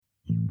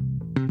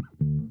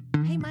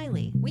Hey,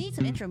 Miley, we need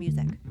some intro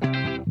music.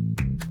 Ooh.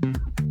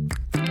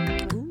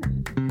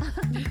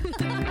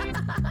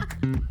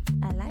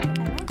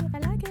 I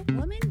like it.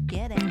 Woman,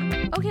 get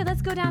it. Okay,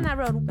 let's go down that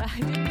road. I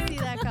didn't see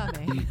that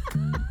coming.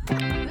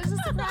 There's a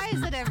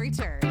surprise at every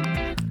turn.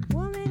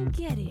 Woman,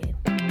 get it.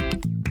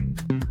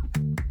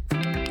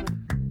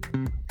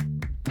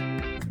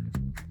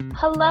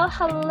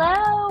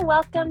 Hello.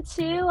 Welcome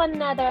to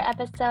another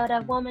episode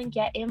of Woman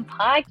Get In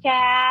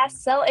Podcast.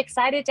 So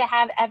excited to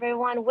have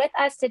everyone with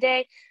us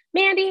today.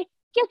 Mandy,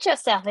 get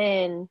yourself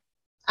in.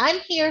 I'm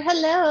here.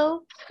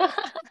 Hello.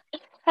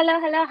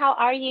 Hello. How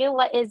are you?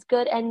 What is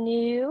good and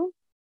new?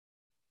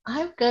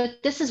 I'm good.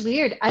 This is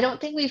weird. I don't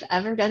think we've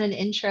ever done an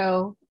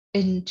intro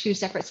in two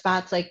separate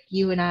spots, like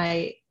you and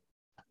I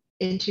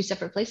in two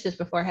separate places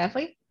before, have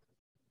we?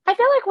 I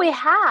feel like we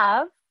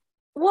have.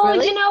 Well,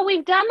 Really?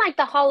 we've done like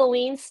the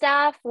Halloween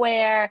stuff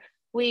where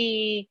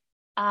we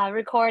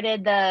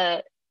recorded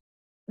the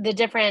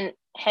different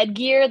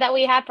headgear that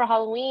we had for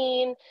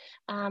Halloween.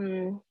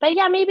 But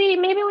yeah, maybe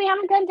we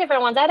haven't done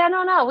different ones. I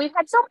don't know. We've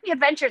had so many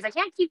adventures. I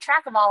can't keep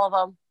track of all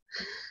of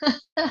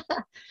them.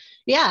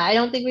 Yeah, I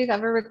don't think we've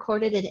ever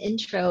recorded an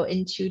intro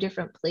in two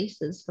different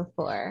places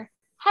before.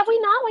 Have we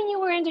not when you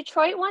were in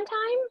Detroit one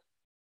time?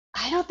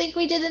 I don't think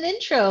we did an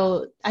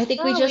intro. I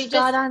think we just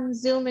got on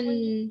Zoom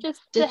and just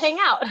to hang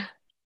out.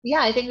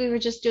 Yeah, I think we were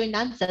just doing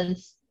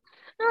nonsense.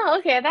 Oh,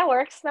 okay. That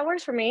works. That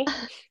works for me.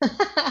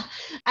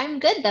 I'm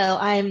good though.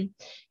 I'm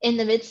in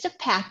the midst of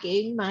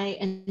packing. My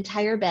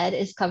entire bed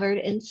is covered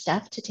in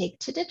stuff to take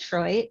to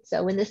Detroit.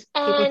 So when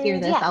people hear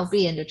this, I'll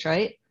be in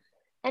Detroit.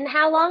 And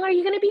how long are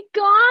you going to be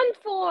gone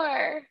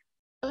for?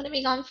 I'm going to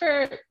be gone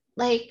for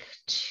like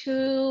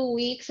 2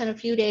 weeks and a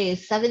few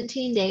days,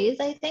 17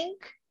 days, I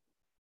think.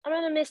 I'm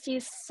going to miss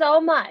you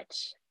so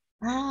much.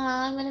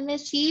 I'm going to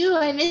miss you.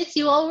 I miss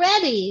you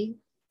already.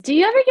 Do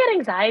you ever get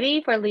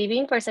anxiety for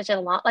leaving for such a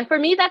long, like for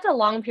me, that's a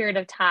long period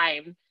of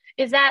time.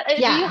 Do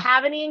you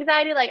have any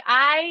anxiety? Like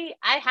I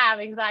have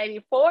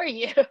anxiety for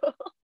you.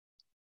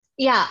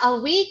 Yeah,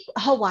 a week,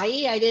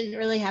 Hawaii, I didn't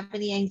really have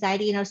any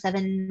anxiety,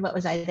 what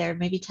was I there?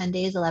 Maybe 10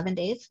 days, 11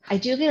 days. I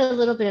do get a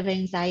little bit of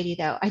anxiety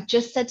though. I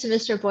just said to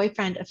Mr.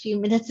 Boyfriend a few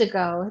minutes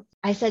ago,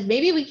 I said,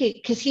 maybe we could,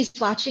 because he's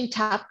watching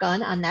Top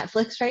Gun on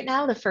Netflix right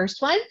now, the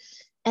first one.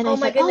 And I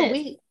said,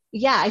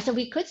 I said,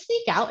 we could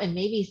sneak out and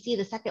maybe see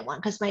the second one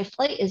because my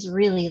flight is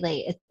really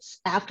late. It's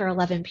after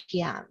 11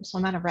 p.m. So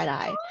I'm on a red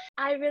eye.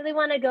 I really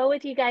want to go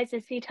with you guys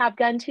to see Top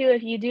Gun 2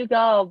 if you do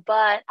go,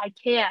 but I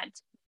can't.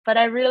 But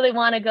I really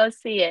want to go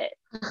see it.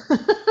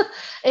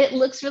 It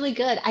looks really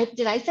good.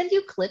 Did I send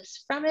you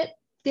clips from it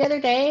the other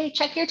day?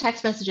 Check your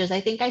text messages. I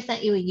think I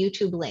sent you a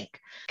YouTube link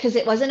because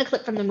it wasn't a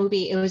clip from the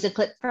movie. It was a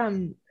clip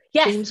from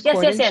James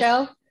Corden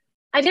show.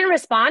 I didn't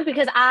respond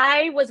because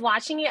I was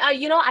watching it.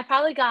 I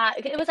probably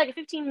it was like a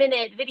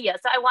 15-minute video.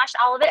 So I watched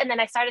all of it and then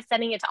I started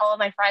sending it to all of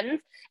my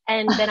friends.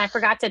 And then I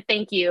forgot to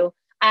thank you.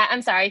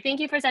 I'm sorry. Thank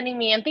you for sending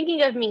me and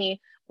thinking of me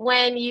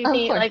when you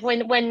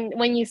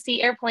when you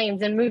see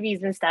airplanes and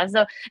movies and stuff.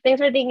 So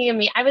thanks for thinking of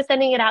me. I was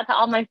sending it out to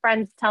all my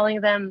friends, telling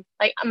them,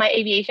 like my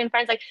aviation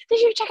friends, like, did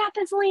you check out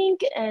this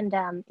link? And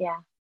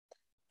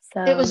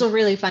So it was a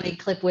really funny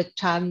clip with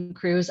Tom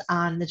Cruise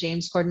on the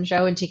James Corden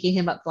show and taking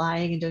him up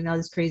flying and doing all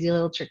these crazy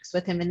little tricks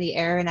with him in the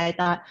air. And I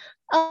thought,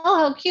 oh,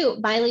 how cute.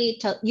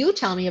 Miley, you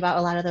tell me about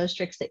a lot of those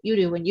tricks that you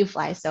do when you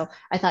fly. So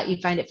I thought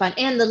you'd find it fun.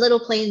 And the little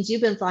planes you've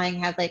been flying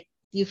have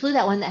you flew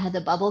that one that had the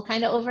bubble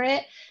kind of over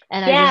it.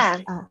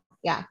 And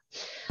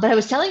But I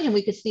was telling him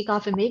we could sneak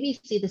off and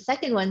maybe see the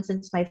second one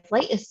since my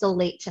flight is so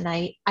late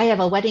tonight. I have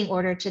a wedding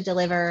order to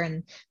deliver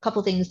and a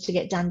couple things to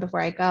get done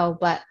before I go.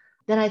 But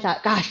then I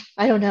thought, gosh,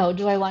 I don't know.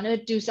 Do I want to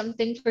do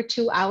something for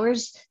 2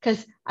 hours?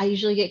 Because I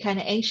usually get kind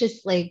of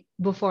anxious like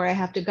before I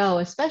have to go,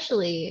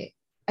 especially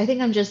I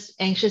think I'm just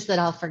anxious that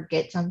I'll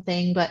forget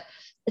something, but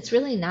it's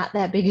really not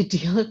that big a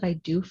deal if I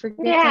do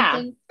forget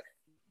something.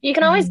 You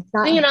can always,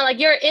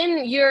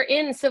 you're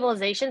in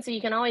civilization, so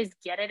you can always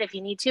get it if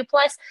you need to.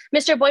 Plus,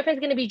 Mr. Boyfriend's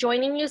going to be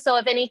joining you. So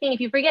if anything, if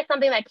you forget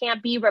something that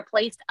can't be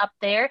replaced up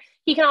there,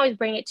 he can always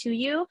bring it to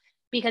you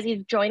because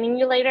he's joining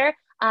you later.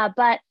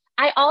 But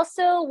I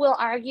also will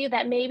argue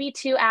that maybe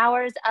 2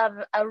 hours of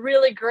a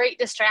really great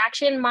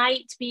distraction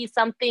might be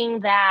something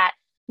that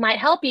might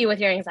help you with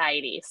your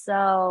anxiety.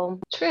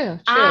 So true.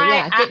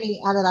 Get me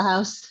out of the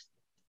house.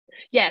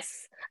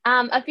 Yes.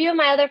 A few of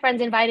my other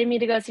friends invited me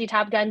to go see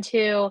Top Gun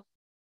 2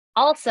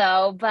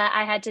 also, but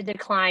I had to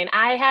decline.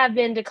 I have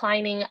been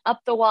declining up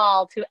the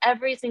wall to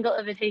every single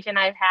invitation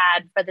I've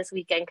had for this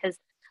weekend because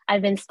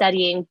I've been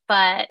studying.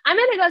 But I'm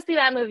going to go see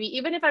that movie,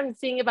 even if I'm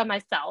seeing it by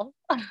myself.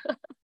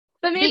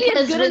 But maybe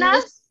it's good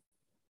enough.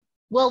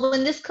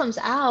 When this comes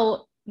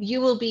out,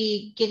 you will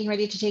be getting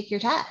ready to take your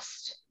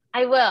test.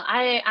 I will.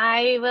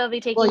 I will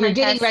be taking my test. Well, you're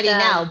getting ready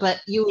now, but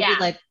you will be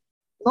like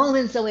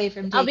moments away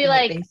from taking it. I'll be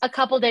like a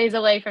couple days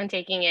away from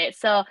taking it.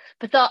 So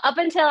up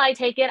until I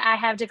take it, I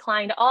have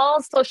declined all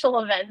social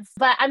events.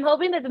 But I'm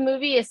hoping that the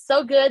movie is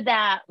so good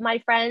that my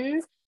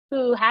friends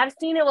who have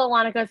seen it will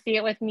want to go see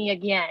it with me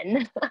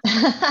again.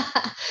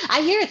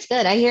 I hear it's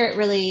good. I hear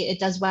it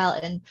does well.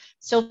 And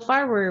so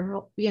far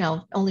we're,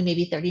 only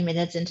maybe 30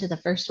 minutes into the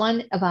first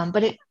one.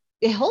 But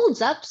it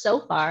holds up so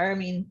far. I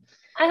mean,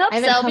 I hope I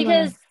haven't so, come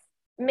because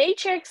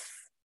Matrix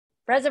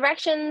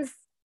Resurrections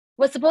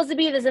was supposed to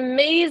be this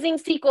amazing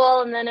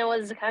sequel, and then it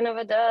was kind of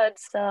a dud.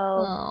 So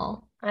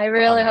oh, I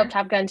really bummer. hope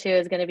Top Gun 2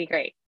 is going to be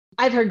great.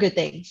 I've heard good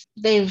things.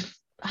 They've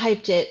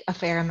hyped it a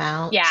fair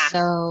amount. Yeah.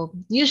 So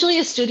usually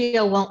a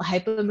studio won't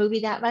hype a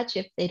movie that much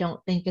if they don't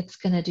think it's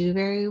going to do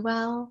very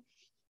well.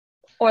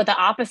 Or the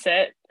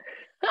opposite.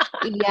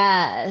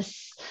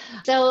 Yes.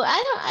 So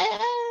I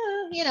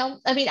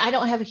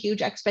don't have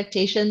huge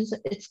expectations.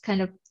 It's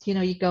kind of,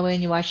 you go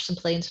in, you watch some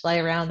planes fly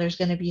around. There's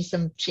going to be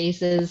some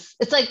chases.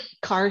 It's like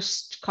car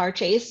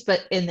chase,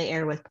 but in the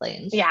air with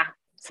planes. Yeah.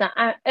 So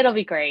it'll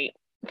be great.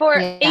 For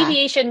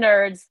aviation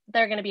nerds,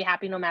 they're going to be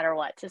happy no matter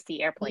what to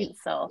see airplanes.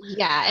 So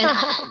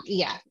yeah.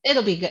 And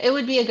it'll be good. It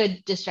would be a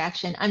good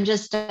distraction. I'm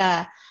just,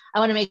 I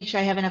want to make sure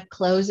I have enough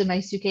clothes in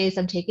my suitcase.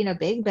 I'm taking a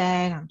big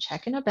bag. I'm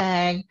checking a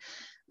bag,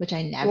 which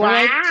I never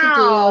like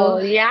to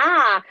do.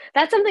 Yeah.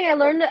 That's something I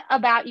learned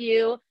about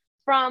you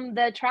from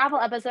the travel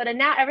episode. And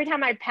now every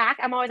time I pack,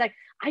 I'm always like,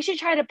 I should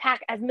try to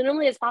pack as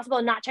minimally as possible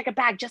and not check a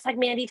bag, just like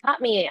Mandy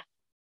taught me.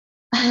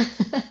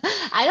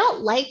 I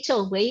don't like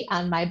to wait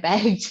on my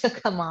bag to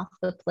come off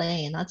the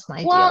plane. That's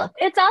my Well,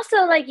 deal. it's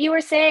also like you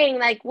were saying,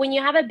 like when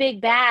you have a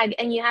big bag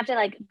and you have to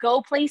like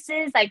go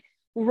places, like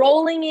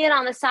rolling it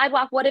on the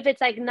sidewalk, what if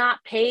it's like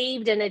not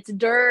paved and it's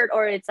dirt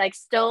or it's like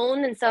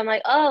stone? And so I'm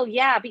like, oh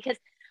yeah, because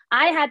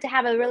I had to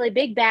have a really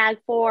big bag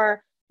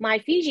for my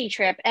Fiji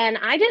trip, and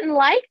I didn't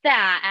like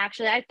that.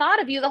 Actually, I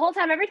thought of you the whole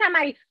time. Every time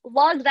I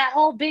lugged that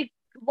whole big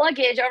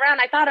luggage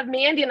around, I thought of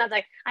Mandy, and I was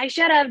like, I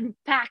should have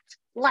packed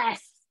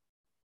less.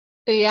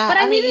 Yeah,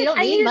 But you don't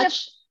need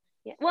much.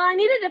 I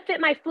needed to fit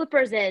my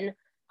flippers in.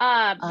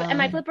 And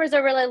my flippers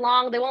are really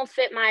long. They won't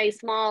fit my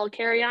small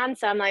carry-on.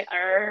 So I'm like,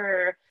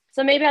 Arr.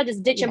 So maybe I'll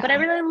just ditch them. But I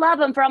really love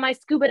them for all my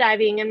scuba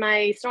diving and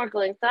my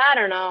snorkeling. So I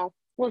don't know.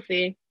 We'll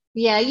see.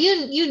 Yeah,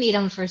 you need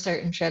them for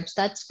certain trips.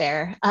 That's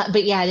fair.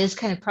 But yeah, it is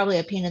kind of probably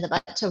a pain in the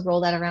butt to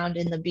roll that around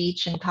in the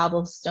beach and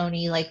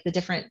cobblestoney, like the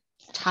different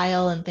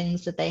tile and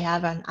things that they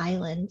have on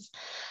islands.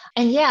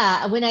 And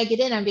yeah, when I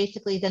get in, I'm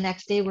basically the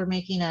next day we're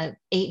making a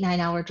 8-9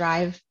 hour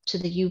drive to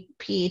the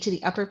UP, to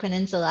the Upper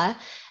Peninsula.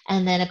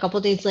 And then a couple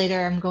of days later,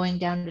 I'm going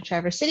down to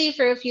Traverse City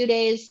for a few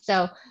days.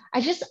 So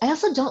I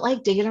also don't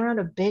like digging around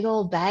a big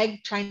old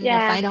bag trying to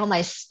find all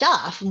my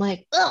stuff. I'm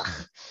like, ugh.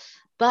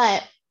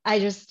 But I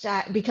just,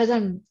 because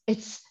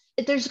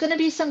there's going to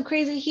be some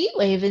crazy heat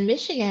wave in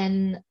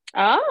Michigan.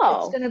 Oh.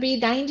 It's going to be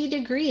 90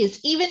 degrees.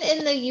 Even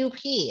in the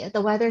UP,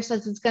 the weather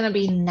says it's going to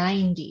be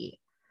 90.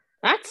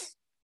 That's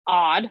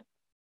odd.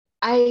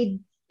 They're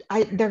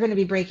going to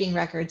be breaking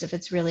records if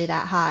it's really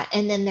that hot.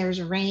 And then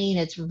there's rain.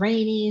 It's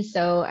rainy,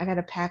 so I got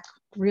to pack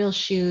real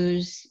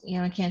shoes.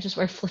 I can't just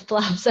wear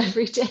flip-flops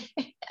every day.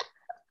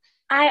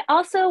 I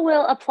also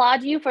will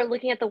applaud you for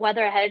looking at the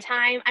weather ahead of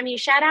time. I mean,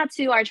 shout out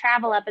to our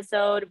travel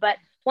episode, but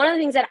one of the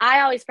things that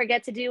I always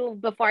forget to do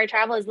before I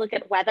travel is look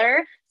at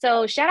weather.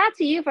 So shout out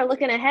to you for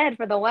looking ahead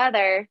for the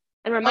weather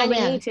and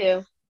reminding me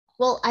to.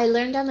 Well, I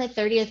learned on my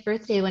 30th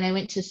birthday when I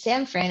went to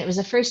San Fran. It was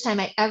the first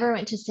time I ever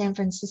went to San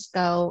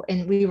Francisco,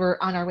 and we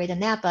were on our way to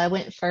Napa. I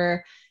went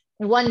for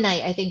one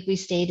night. I think we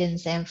stayed in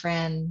San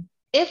Fran.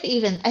 I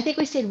think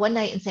we stayed one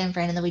night in San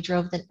Fran, and then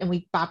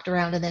we bopped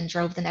around and then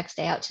drove the next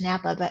day out to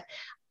Napa. But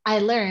I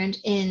learned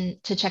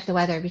to check the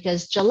weather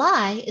because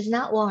July is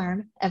not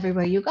warm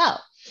everywhere you go.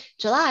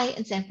 July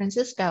in San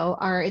Francisco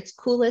are its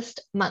coolest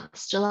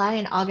months. July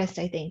and August,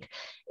 I think.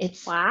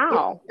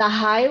 The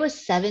high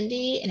was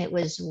 70 and it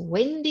was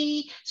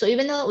windy. So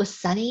even though it was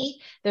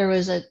sunny, there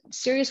was a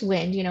serious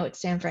wind.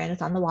 It's San Fran,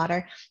 it's on the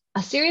water.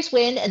 A serious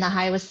wind, and the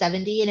high was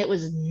 70 and it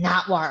was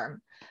not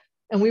warm.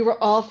 And we were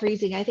all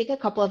freezing. I think a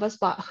couple of us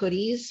bought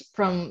hoodies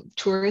from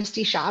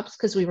touristy shops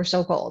because we were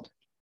so cold.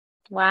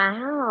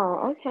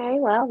 Wow. Okay.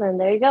 Well, then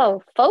there you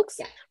go. Folks,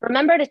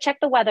 remember to check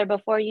the weather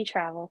before you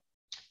travel.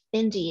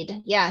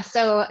 Indeed. Yeah.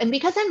 So, and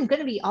because I'm going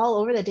to be all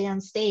over the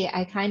damn state,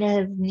 I kind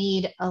of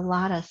need a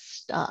lot of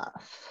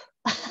stuff.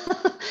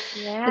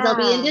 Because I'll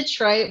be in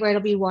Detroit where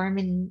it'll be warm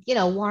and,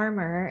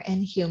 warmer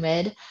and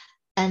humid.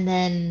 And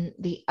then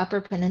the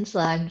Upper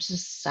Peninsula,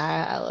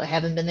 I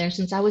haven't been there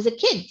since I was a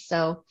kid.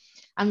 So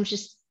I'm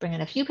just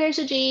bringing a few pairs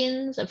of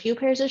jeans, a few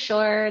pairs of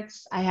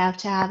shorts. I have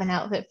to have an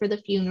outfit for the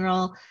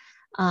funeral.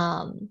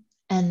 And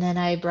then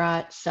I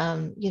brought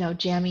some,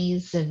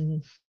 jammies,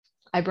 and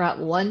I brought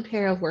one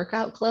pair of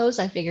workout clothes.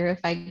 I figure if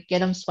I get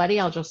them sweaty,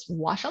 I'll just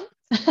wash them.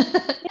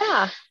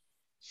 Yeah.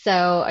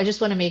 So I just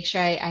want to make sure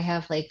I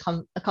have like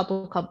a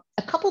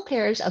couple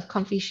pairs of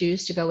comfy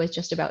shoes to go with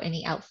just about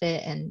any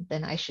outfit, and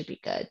then I should be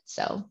good.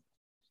 So.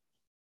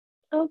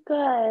 Oh,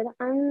 good.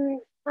 I'm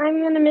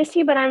going to miss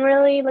you, but I'm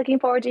really looking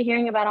forward to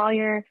hearing about all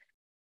your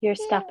your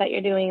Yeah, stuff that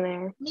you're doing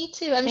there. me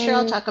too. I'm sure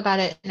I'll And talk about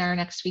it in our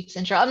next week's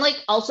intro. I'm like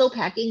also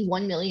packing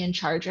 1 million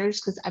chargers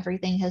because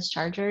everything has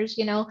chargers,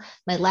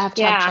 my laptop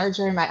yeah,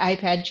 charger, my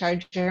iPad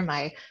charger,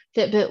 my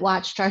Fitbit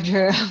watch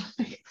charger.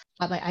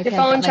 Got my your iPad,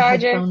 phone got my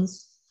charger.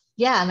 headphones.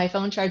 Yeah, my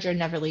phone charger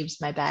never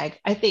leaves my bag.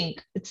 I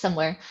think it's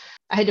somewhere.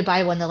 I had to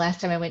buy one the last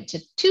time I went to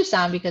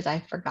Tucson because I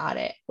forgot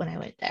it when I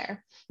went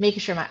there. Making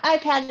sure my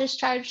iPad is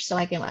charged so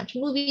I can watch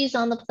movies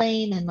on the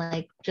plane and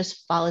like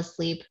just fall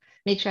asleep.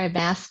 Make sure I have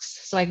masks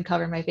so I can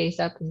cover my face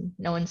up and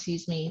no one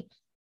sees me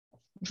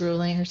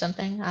drooling or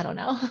something. I don't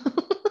know.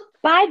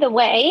 By the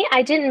way,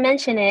 I didn't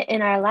mention it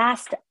in our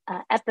last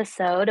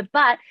episode,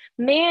 but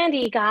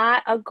Mandy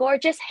got a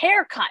gorgeous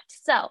haircut.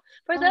 So,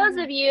 for those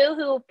of you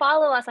who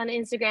follow us on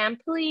Instagram,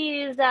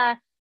 please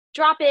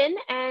drop in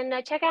and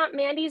check out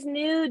Mandy's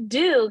new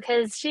do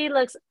because she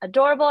looks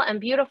adorable and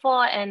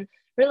beautiful and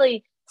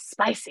really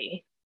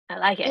spicy. I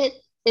like it.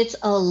 It's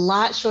a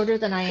lot shorter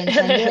than I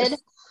intended,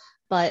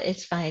 but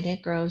it's fine.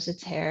 It grows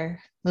its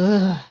hair.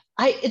 Ugh.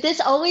 This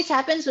always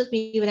happens with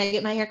me when I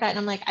get my hair cut and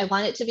I'm like, I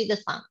want it to be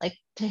this long, like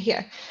to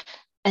here.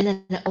 And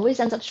then it always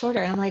ends up shorter.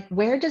 And I'm like,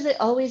 where does it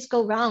always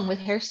go wrong with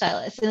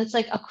hairstylists? And it's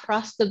like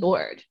across the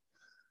board.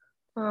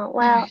 Oh,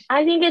 well,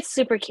 I think it's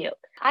super cute.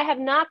 I have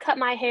not cut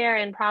my hair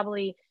in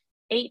probably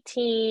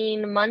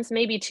 18 months,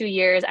 maybe 2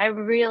 years. I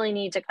really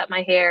need to cut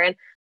my hair and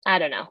I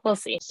don't know. We'll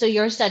see. So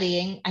you're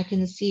studying. I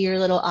can see your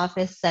little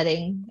office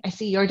setting. I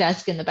see your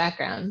desk in the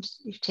background.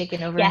 You've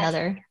taken over Yes.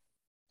 another.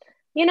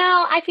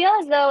 I feel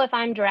as though if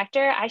I'm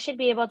director, I should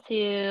be able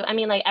to,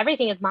 like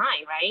everything is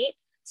mine, right?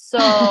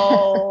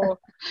 So,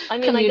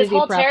 like this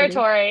whole property.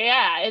 territory,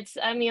 yeah,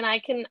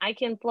 I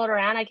can float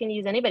around. I can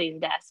use anybody's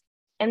desk.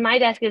 And my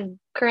desk is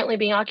currently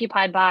being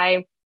occupied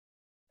by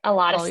a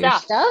lot of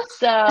stuff.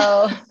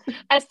 So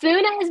as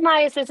soon as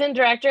my assistant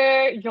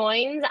director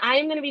joins,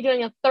 I'm going to be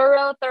doing a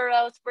thorough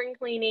spring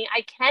cleaning.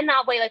 I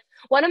cannot wait. Like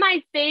one of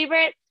my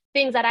favorite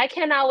things that I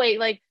cannot wait,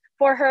 like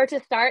for her to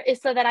start is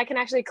so that I can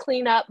actually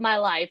clean up my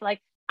life. Like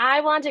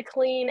I want to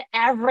clean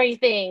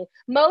everything,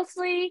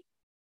 mostly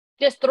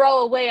just throw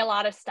away a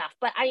lot of stuff,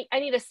 but I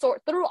need to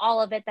sort through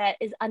all of it that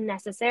is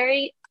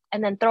unnecessary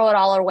and then throw it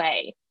all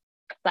away.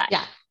 But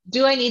yeah.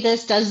 Do I need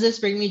this? Does this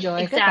bring me joy?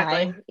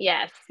 Exactly. Goodbye.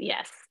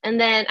 Yes. And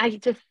then I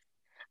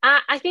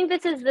think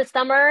this is the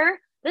summer.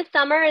 This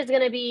summer is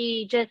going to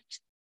be just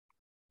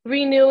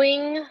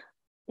renewing,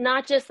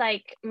 not just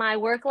like my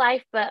work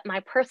life, but my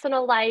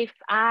personal life.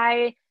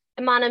 I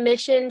am on a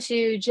mission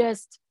to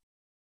just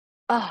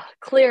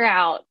clear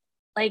out.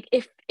 Like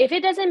if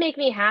it doesn't make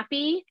me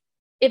happy,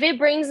 if it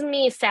brings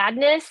me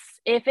sadness,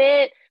 if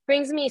it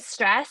brings me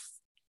stress,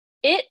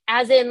 it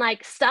as in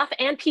like stuff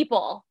and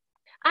people,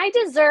 I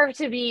deserve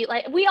to be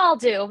like, we all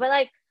do, but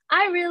like,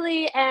 I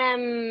really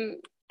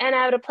am and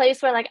at a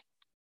place where like,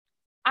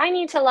 I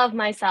need to love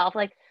myself.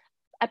 Like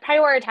I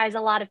prioritize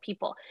a lot of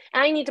people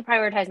and I need to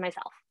prioritize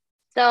myself.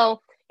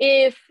 So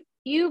if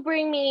you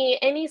bring me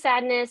any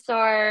sadness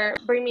or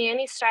bring me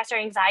any stress or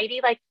anxiety,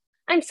 like,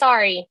 I'm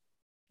sorry,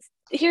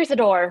 here's the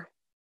door.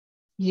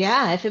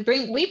 Yeah,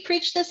 we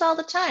preach this all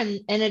the time,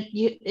 and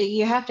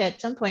you have to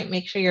at some point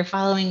make sure you're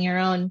following your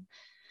own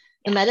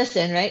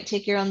medicine, right?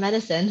 Take your own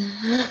medicine.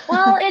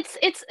 Well, it's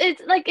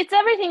like it's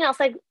everything else.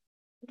 Like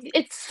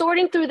it's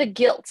sorting through the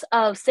guilt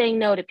of saying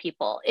no to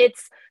people.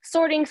 It's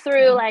sorting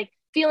through like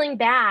feeling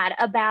bad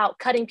about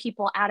cutting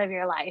people out of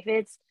your life.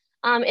 It's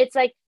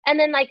like, and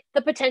then like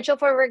the potential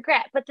for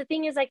regret. But the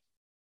thing is like,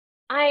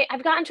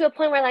 I've gotten to a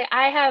point where like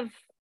I have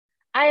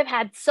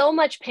had so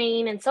much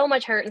pain and so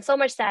much hurt and so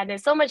much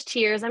sadness, so much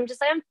tears. I'm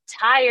just like, I'm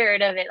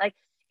tired of it. Like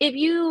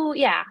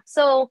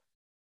so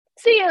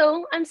see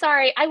you. I'm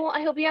sorry. I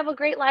hope you have a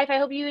great life. I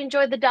hope you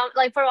enjoy the dump,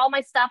 like for all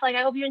my stuff. Like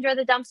I hope you enjoy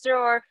the dumpster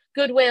or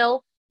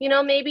Goodwill.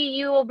 Maybe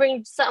you will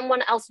bring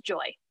someone else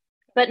joy,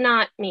 but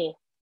not me.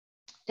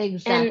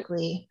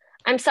 Exactly.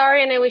 And I'm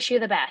sorry, and I wish you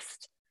the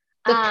best.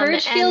 The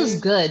purge feels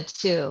good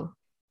too.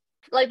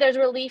 Like there's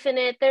relief in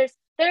it.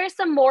 There's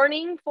some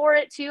mourning for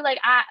it too. Like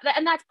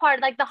and that's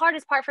part. Like the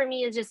hardest part for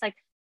me is just like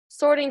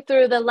sorting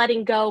through the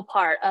letting go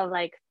part of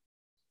like,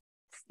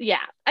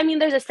 yeah.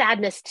 There's a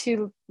sadness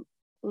to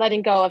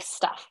letting go of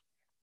stuff,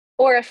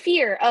 or a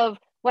fear of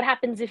what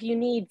happens if you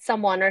need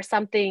someone or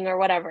something or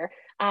whatever.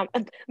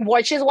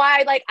 Which is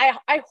why like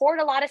I hoard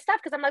a lot of stuff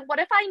because I'm like, what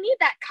if I need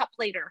that cup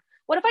later?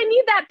 What if I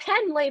need that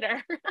pen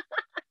later?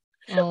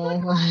 Oh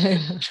my.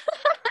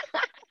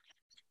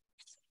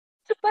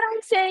 But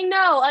I'm saying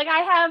no. Like I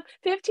have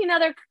 15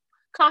 other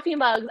coffee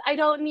mugs. I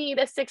don't need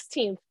a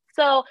 16th.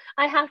 So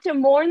I have to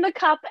mourn the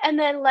cup and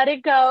then let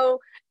it go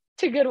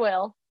to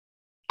Goodwill.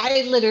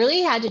 I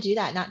literally had to do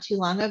that not too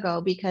long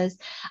ago because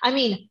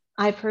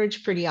I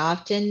purge pretty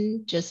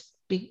often.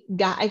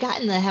 I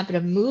got in the habit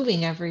of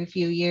moving every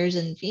few years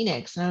in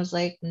Phoenix, and I was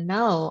like,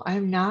 no,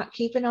 I'm not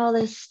keeping all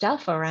this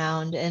stuff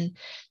around. And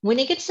when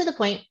it gets to the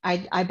point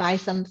I buy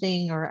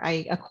something or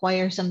I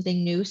acquire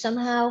something new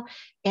somehow,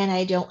 and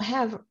I don't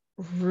have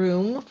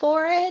room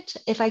for it,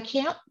 if I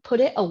can't put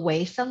it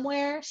away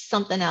somewhere,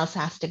 something else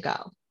has to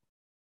go.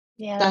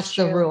 Yeah, that's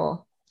the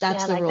rule.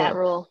 That's the rule. That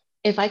rule.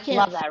 If I can't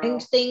Love that find rule.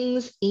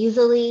 things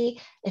easily,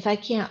 if I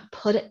can't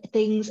put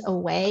things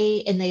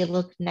away and they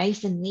look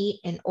nice and neat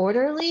and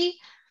orderly,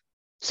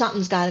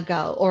 something's got to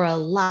go, or a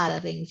lot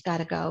of things got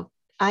to go.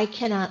 I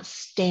cannot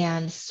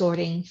stand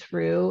sorting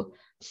through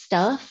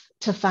stuff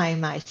to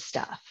find my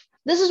stuff.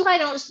 This is why I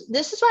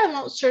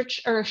don't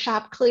search or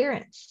shop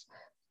clearance,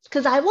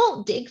 because I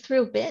won't dig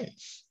through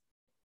bins.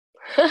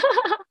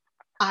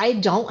 I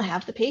don't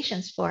have the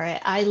patience for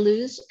it. I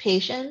lose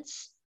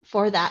patience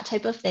for that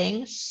type of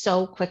thing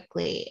so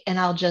quickly. And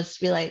I'll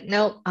just be like,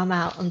 nope, I'm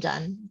out. I'm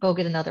done. Go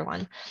get another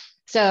one.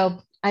 So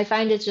I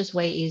find it's just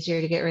way easier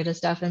to get rid of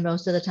stuff. And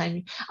most of the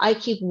time, I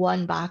keep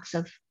one box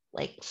of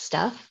like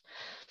stuff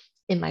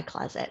in my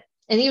closet.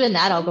 And even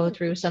that I'll go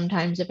through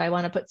sometimes if I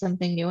want to put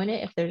something new in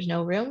it. If there's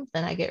no room,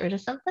 then I get rid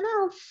of something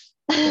else.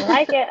 I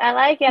like it. I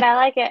like it. I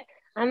like it.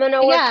 I'm going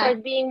to work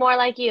towards being more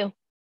like you.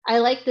 I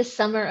like the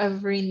summer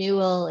of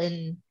renewal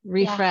and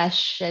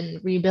refresh and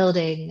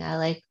rebuilding.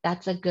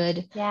 That's a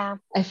good,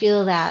 I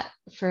feel that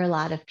for a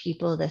lot of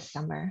people this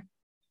summer.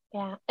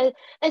 Yeah.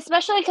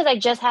 Especially because I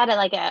just had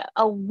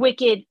a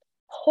wicked,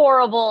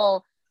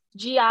 horrible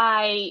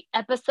GI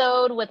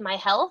episode with my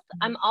health.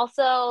 I'm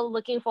also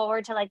looking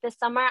forward to this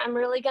summer. I'm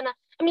really gonna,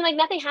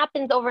 nothing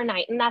happens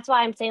overnight. And that's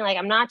why I'm saying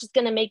I'm not just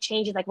gonna make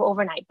changes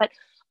overnight, but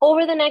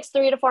over the next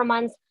 3 to 4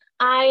 months,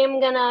 I am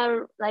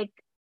gonna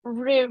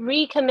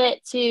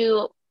recommit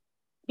to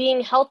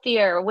being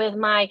healthier with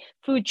my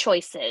food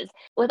choices,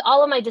 with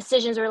all of my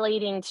decisions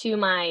relating to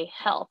my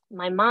health,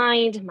 my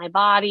mind, my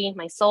body,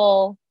 my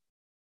soul.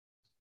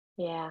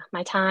 Yeah,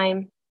 my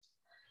time,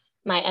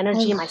 my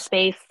energy, my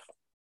space.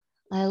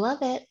 I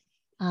love it.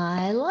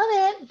 I love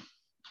it.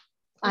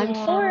 I'm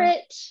for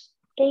it.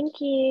 Thank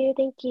you.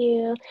 Thank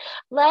you.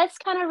 Let's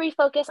kind of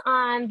refocus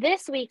on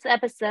this week's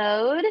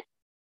episode.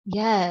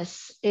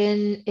 Yes.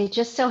 And it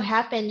just so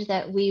happened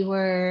that we'd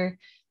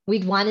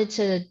wanted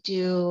to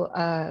do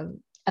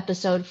an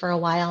episode for a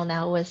while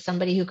now with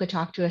somebody who could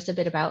talk to us a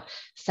bit about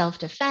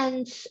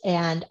self-defense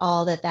and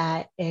all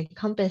that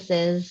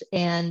encompasses.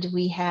 And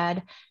we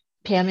had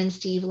Pam and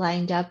Steve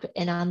lined up,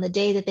 and on the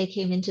day that they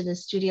came into the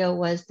studio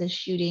was the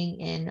shooting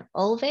in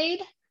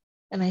Ulvade.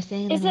 Am I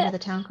saying the name of the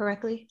town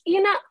correctly?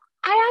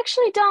 I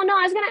actually don't know.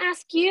 I was going to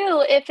ask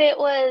you if it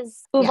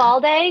was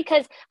Uvalde,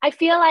 because I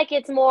feel like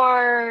it's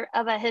more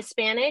of a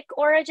Hispanic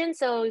origin.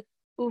 So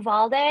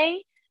Uvalde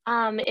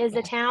is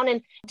the town.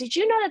 And did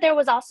you know that there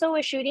was also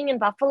a shooting in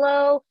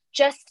Buffalo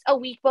just a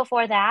week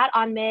before that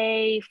on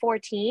May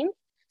 14th?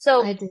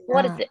 So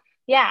what is it?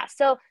 Yeah.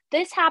 So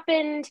this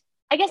happened,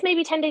 I guess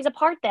maybe 10 days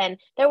apart then.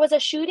 There was a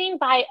shooting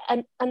by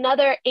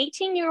another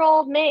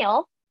 18-year-old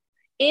male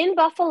in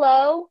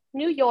Buffalo,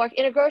 New York,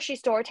 in a grocery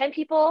store. 10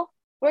 people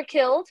were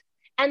killed.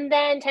 And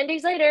then 10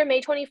 days later,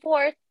 May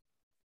 24th,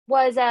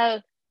 was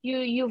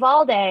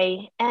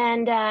Uvalde.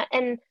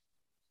 And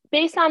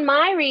based on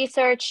my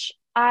research,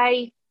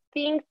 I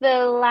think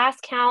the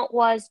last count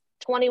was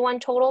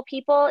 21 total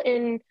people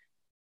in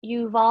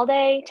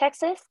Uvalde,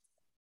 Texas.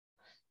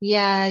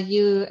 Yeah,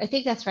 I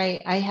think that's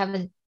right. I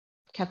haven't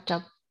kept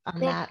up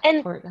on that.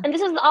 And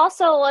this is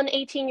also an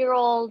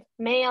 18-year-old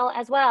male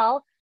as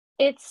well.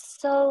 It's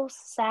so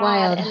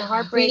sad and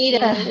heartbreaking.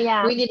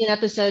 We need an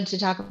episode to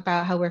talk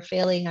about how we're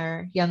failing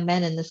our young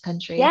men in this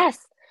country. Yes.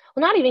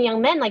 Well, not even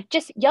young men,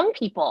 just young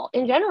people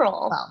in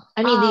general.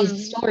 Well,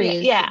 these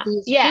stories,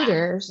 these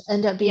shooters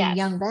end up being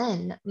young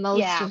men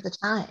most of the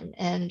time,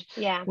 and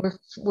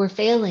we're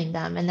failing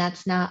them, and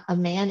that's not a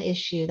man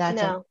issue.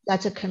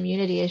 That's a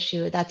community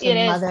issue. That's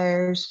a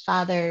mothers,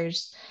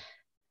 fathers,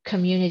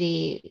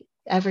 community,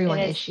 everyone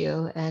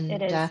issue. And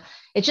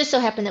it just so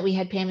happened that we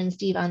had Pam and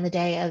Steve on the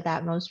day of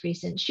that most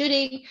recent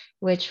shooting,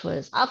 which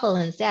was awful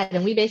and sad.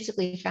 And we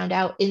basically found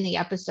out in the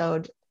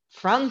episode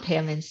from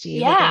Pam and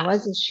Steve that there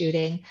was a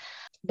shooting,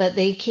 but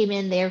they came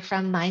in there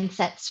from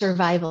Mindset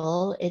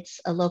Survival. It's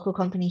a local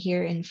company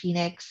here in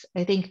Phoenix,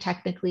 I think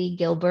technically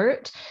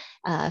Gilbert,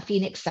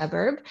 Phoenix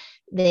suburb.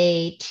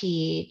 They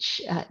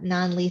teach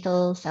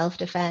non-lethal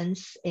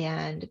self-defense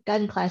and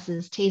gun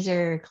classes,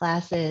 taser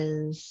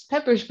classes,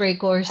 pepper spray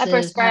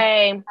courses.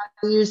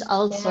 Use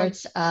all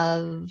sorts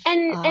of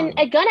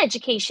and gun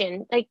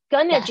education,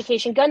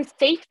 education, gun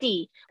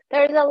safety.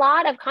 There's a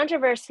lot of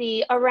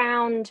controversy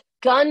around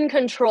gun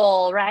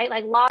control, right?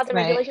 Laws and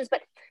regulations,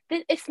 but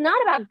it's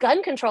not about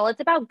gun control.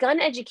 It's about gun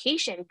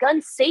education,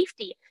 gun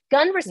safety,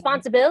 gun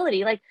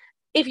responsibility.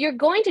 If you're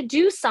going to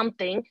do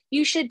something,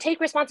 you should take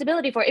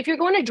responsibility for it. If you're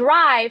going to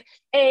drive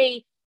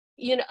a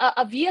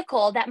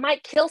vehicle that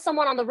might kill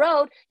someone on the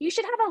road, you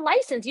should have a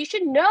license. You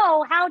should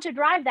know how to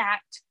drive that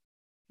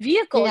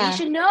vehicle. You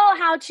should know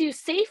how to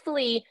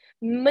safely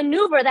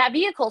maneuver that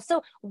vehicle.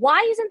 So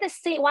why isn't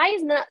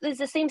is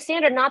the same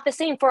standard not the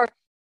same for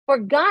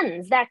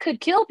guns that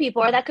could kill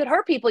people or that could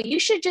hurt people? You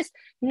should just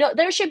know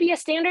there should be a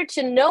standard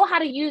to know how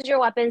to use your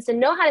weapons, to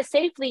know how to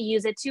safely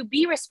use it, to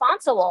be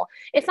responsible.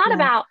 It's not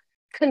about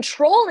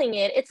controlling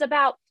it. It's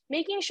about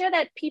making sure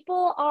that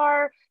people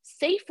are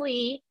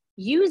safely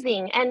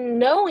using and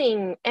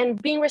knowing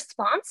and being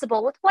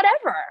responsible with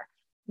whatever,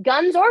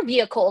 guns or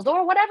vehicles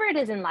or whatever it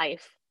is in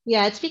life.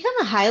 Yeah, it's become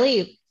a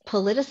highly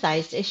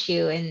politicized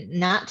issue, and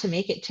not to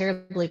make it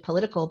terribly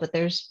political, but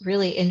there's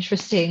really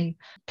interesting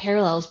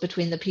parallels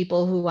between the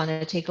people who want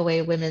to take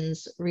away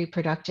women's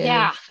reproductive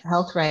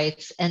health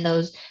rights and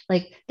those,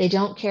 like, they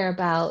don't care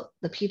about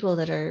the people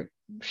that are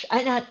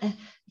not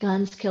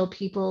guns kill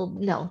people.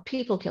 No,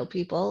 people kill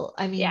people.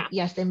 I mean,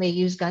 yes, they may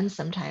use guns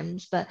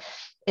sometimes, but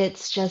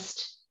it's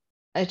just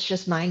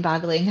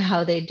mind-boggling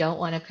how they don't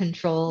want to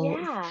control.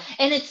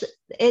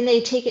 And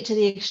they take it to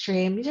the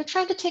extreme. They're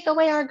trying to take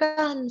away our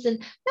guns, and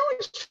no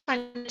one's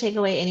trying to take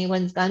away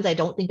anyone's guns. I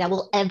don't think that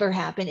will ever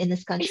happen in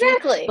this country.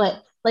 Exactly.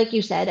 But like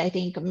you said, I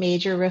think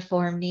major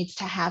reform needs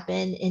to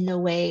happen in the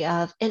way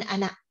of, and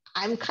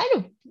I'm kind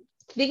of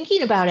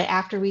thinking about it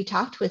after we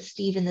talked with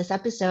Steve in this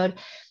episode.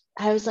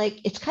 I was like,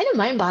 it's kind of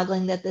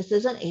mind-boggling that this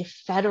isn't a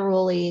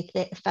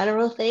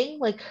federal thing.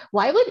 Like,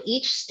 why would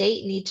each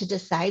state need to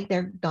decide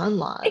their gun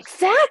laws?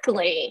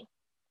 Exactly.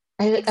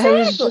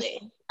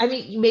 I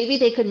mean, maybe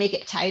they could make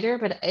it tighter,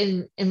 but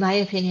in my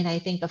opinion, I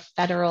think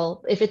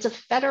if it's a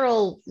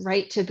federal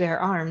right to bear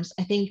arms,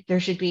 I think there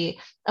should be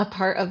a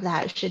part of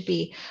that should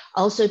be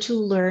also to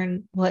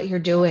learn what you're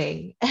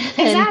doing.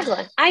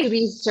 Exactly. To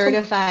be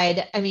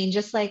certified. I mean,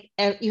 just like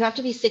you have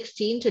to be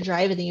 16 to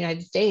drive in the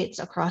United States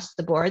across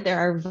the board. There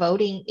are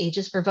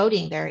ages for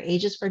voting. There are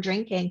ages for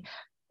drinking.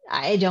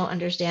 I don't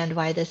understand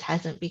why this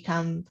hasn't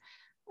become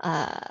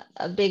a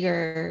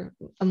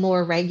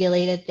more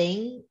regulated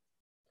thing.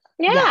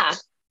 Yeah.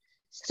 Yet.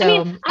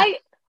 So I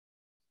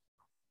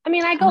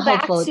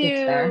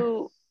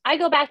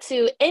go back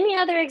to any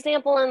other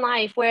example in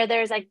life where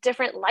there's like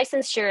different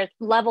licensure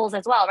levels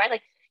as well, right?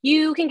 Like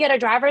you can get a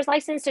driver's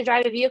license to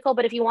drive a vehicle,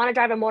 but if you want to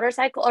drive a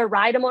motorcycle or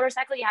ride a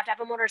motorcycle, you have to have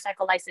a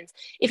motorcycle license.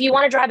 If you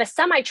want to drive a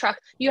semi truck,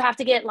 you have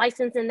to get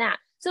licensed in that.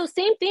 So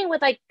same thing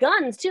with like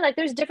guns too. Like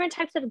there's different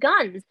types of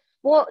guns.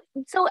 Well,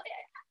 so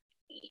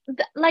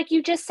like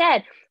you just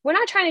said, we're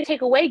not trying to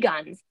take away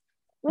guns.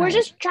 We're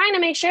just trying to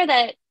make sure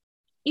that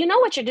you know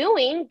what you're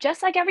doing,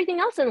 just like everything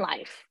else in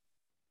life.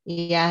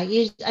 Yeah,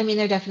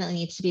 there definitely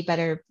needs to be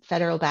better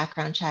federal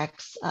background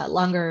checks,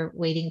 longer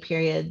waiting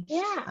periods.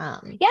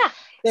 There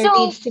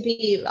needs to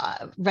be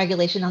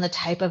regulation on the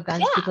type of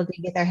guns people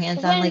can get their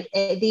hands on. Like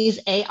these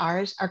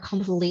ARs are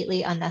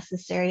completely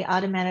unnecessary.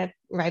 Automatic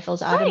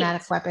rifles,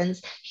 automatic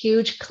weapons,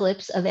 huge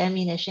clips of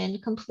ammunition,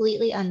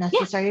 completely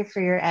unnecessary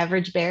for your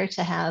average bear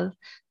to have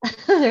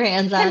their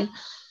hands on.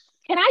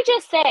 Can I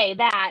just say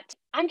that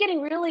I'm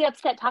getting really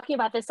upset talking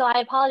about this, so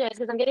I apologize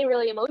because I'm getting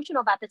really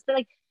emotional about this. But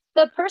like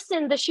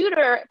the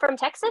shooter from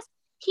Texas,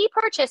 he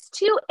purchased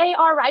 2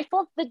 AR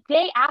rifles the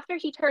day after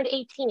he turned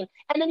 18.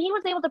 And then he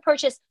was able to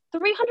purchase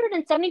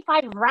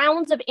 375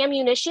 rounds of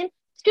ammunition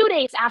 2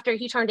 days after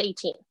he turned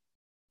 18.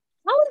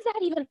 How is that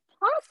even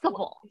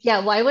possible?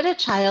 Yeah, why would a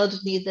child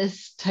need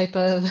this type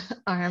of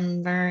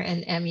armor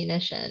and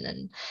ammunition?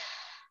 And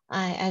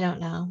I don't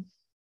know.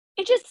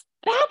 It just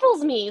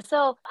baffles me.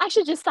 So I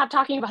should just stop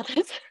talking about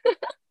this.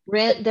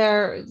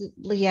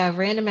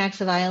 Random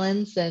acts of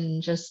violence,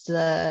 and just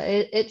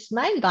it's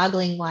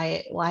mind-boggling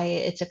why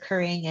it's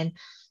occurring. And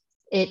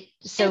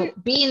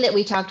being that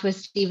we talked with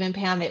Steve and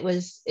Pam,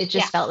 it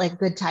just felt like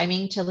good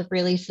timing to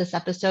release this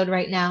episode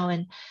right now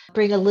and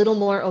bring a little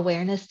more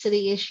awareness to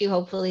the issue.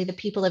 Hopefully the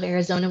people of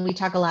Arizona, we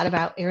talk a lot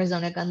about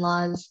Arizona gun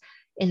laws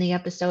in the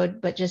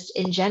episode, but just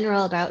in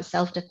general about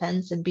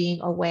self-defense and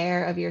being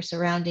aware of your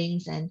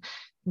surroundings and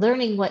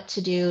learning what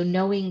to do,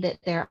 knowing that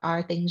there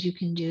are things you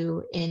can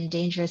do in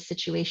dangerous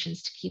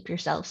situations to keep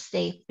yourself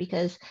safe,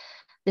 because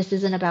this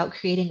isn't about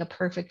creating a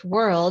perfect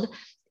world.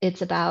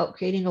 It's about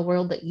creating a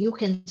world that you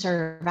can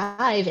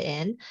survive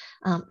in,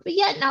 but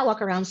yet not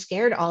walk around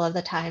scared all of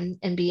the time,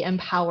 and be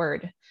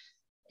empowered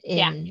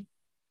in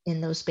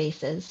those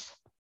spaces.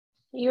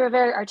 You're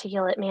very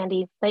articulate,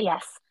 Mandy, but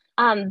yes.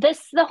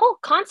 The whole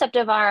concept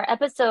of our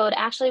episode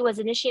actually was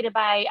initiated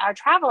by our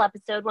travel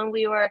episode when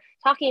we were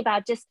talking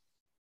about just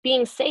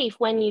being safe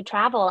when you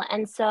travel.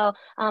 And so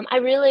I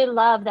really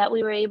love that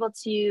we were able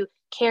to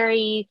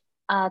carry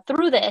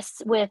through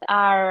this with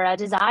our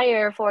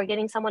desire for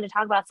getting someone to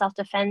talk about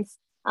self-defense,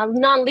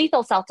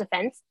 non-lethal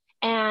self-defense.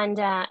 And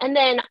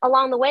then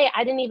along the way,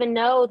 I didn't even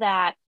know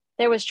that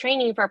there was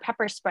training for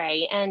pepper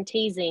spray and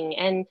tasing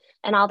and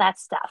all that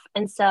stuff.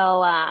 And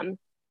so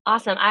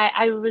awesome.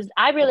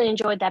 I really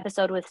enjoyed the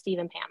episode with Steve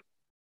and Pam.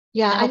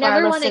 Yeah, I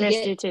never want to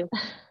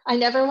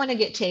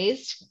get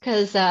tased,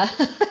 because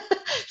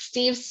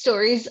Steve's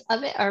stories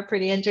of it are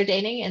pretty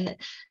entertaining, and it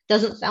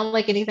doesn't sound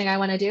like anything I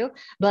want to do.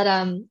 But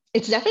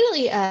it's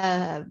definitely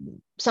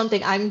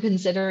something I'm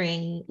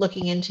considering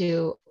looking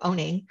into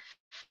owning.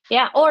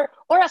 Yeah, or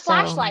a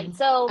flashlight.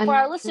 So for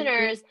our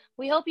listeners,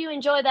 we hope you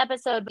enjoy the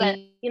episode, but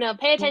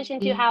pay attention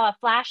to how a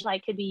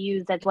flashlight could be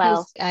used as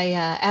well.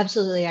 I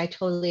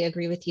totally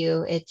agree with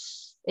you.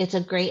 It's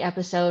a great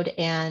episode,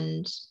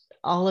 and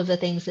all of the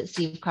things that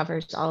Steve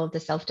covers, all of the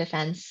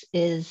self-defense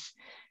is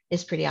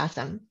pretty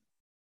awesome.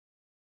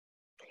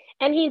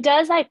 And he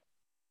does like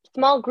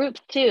small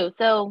groups too.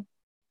 So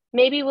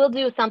maybe we'll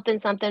do something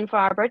for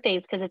our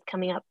birthdays, because it's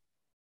coming up.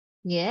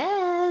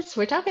 Yes,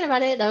 we're talking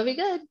about it. That would be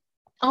good.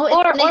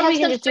 Or we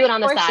can just do it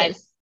on the side.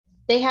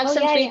 They have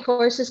some free yeah.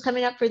 courses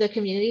coming up for the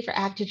community for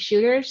active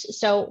shooters.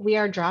 So we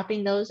are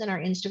dropping those in our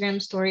Instagram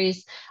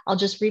stories. I'll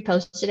just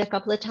repost it a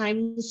couple of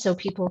times so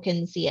people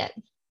can see it.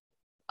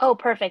 Oh,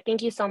 perfect.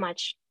 Thank you so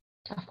much.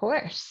 Of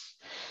course.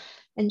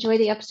 Enjoy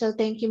the episode.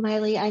 Thank you,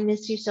 Miley. I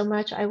miss you so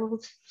much. I will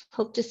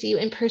hope to see you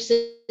in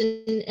person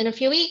in a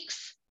few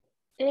weeks.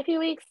 In a few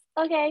weeks.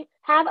 Okay.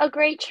 Have a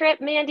great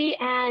trip, Mandy.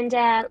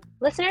 And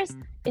listeners,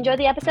 enjoy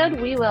the episode.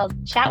 We will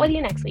chat with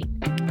you next week.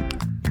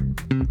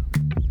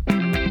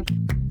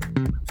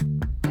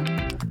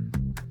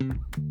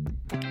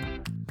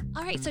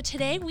 All right, so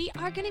today we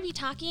are going to be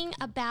talking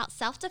about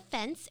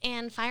self-defense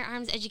and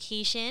firearms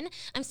education.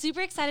 I'm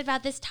super excited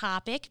about this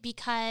topic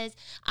because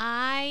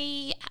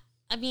I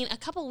mean, a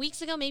couple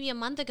weeks ago, maybe a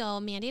month ago,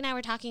 Mandy and I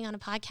were talking on a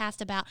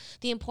podcast about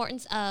the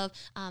importance of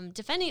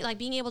defending, like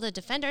being able to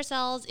defend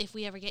ourselves if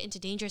we ever get into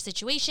dangerous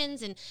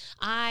situations. And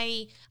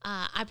I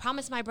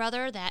promised my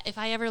brother that if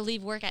I ever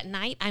leave work at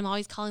night, I'm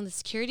always calling the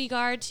security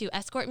guard to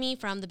escort me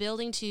from the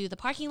building to the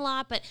parking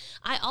lot. But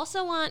I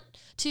also want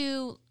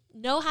to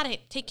know how to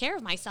take care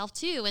of myself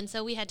too. And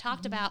so we had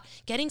talked about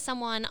getting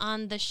someone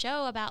on the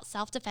show about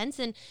self-defense,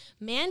 and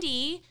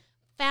Mandy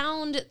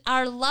found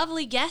our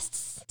lovely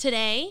guests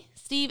today,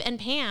 Steve and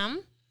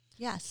Pam.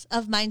 Yes,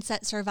 of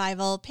Mindset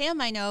Survival.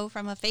 Pam, I know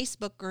from a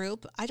Facebook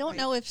group. I don't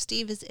know if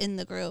Steve is in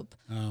the group.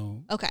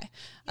 Oh. Okay.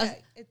 Yeah,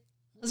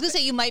 I was going to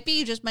say you might be,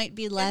 you just might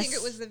be less. I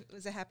think it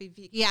was a happy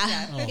vegan.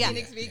 Yeah. Oh.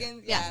 Phoenix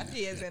vegan. Yeah,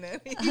 he is in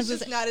it. He's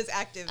just not as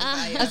active as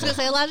I am. I was going to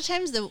say a lot of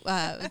times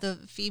the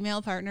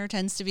female partner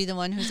tends to be the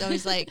one who's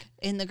always like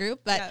in the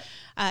group. But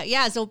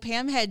so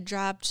Pam had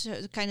dropped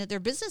kind of their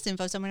business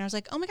info somewhere. And I was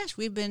like, oh my gosh,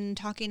 we've been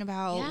talking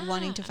about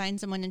wanting to find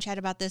someone and chat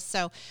about this.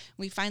 So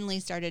we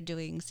finally started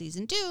doing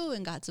season 2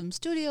 and got some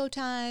studio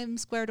time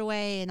squared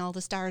away, and all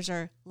the stars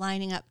are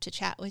lining up to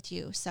chat with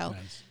you. So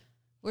Nice.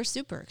 we're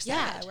super excited.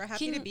 Yeah, we're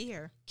happy to be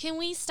here. Can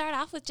we start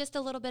off with just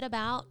a little bit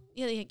about,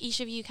 each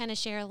of you kind of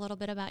share a little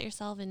bit about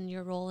yourself and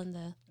your role in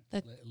the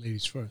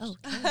Ladies first. Oh,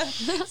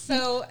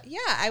 So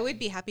I would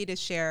be happy to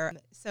share.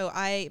 So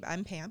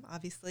I'm Pam,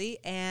 obviously,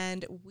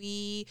 and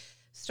we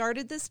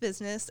started this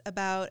business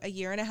about a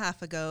year and a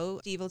half ago.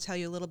 Steve will tell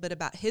you a little bit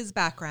about his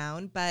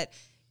background, but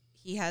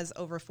he has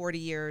over 40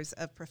 years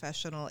of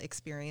professional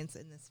experience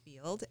in this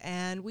field,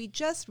 and we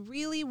just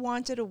really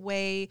wanted a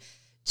way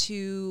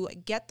to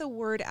get the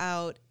word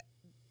out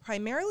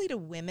primarily to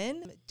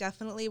women.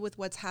 Definitely with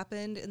what's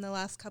happened in the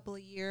last couple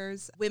of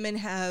years, women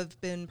have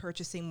been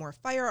purchasing more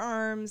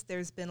firearms.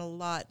 There's been a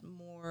lot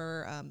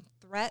more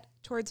threat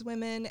towards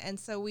women, and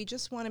so we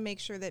just want to make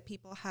sure that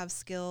people have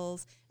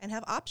skills and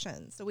have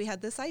options. So we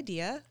had this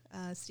idea.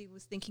 Steve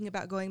was thinking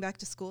about going back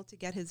to school to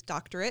get his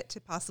doctorate to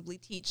possibly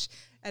teach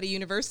at a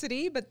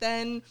university, but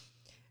then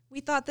we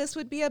thought this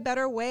would be a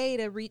better way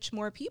to reach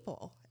more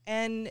people,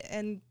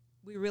 and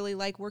we really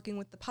like working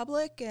with the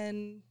public,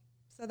 and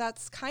so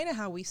that's kind of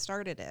how we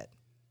started it.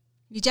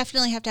 You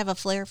definitely have to have a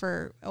flair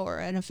for or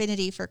an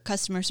affinity for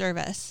customer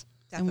service.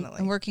 Definitely.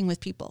 And working with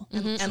people.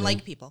 And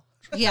like people.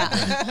 Yeah.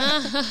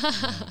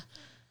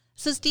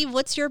 So, Steve,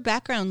 what's your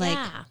background like?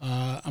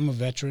 yeah. I'm a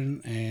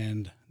veteran,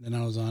 and then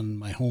I was on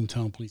my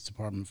hometown police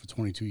department for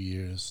 22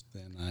 years.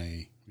 Then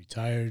I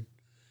retired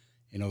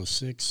in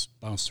 2006,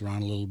 bounced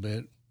around a little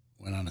bit,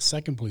 went on a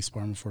second police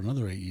department for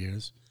another 8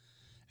 years.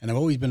 And I've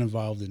always been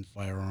involved in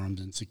firearms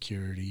and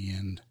security.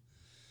 And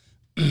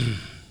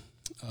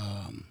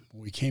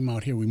when we came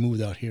out here, we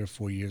moved out here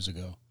 4 years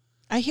ago.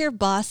 I hear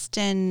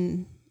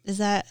Boston. Is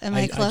that, am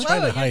I close? I try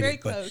Whoa, to you're hide very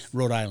it, but close.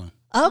 Rhode Island.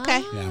 Oh, okay.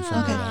 Yeah, I'm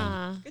from Rhode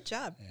Island. Good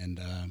job. And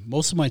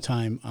most of my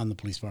time on the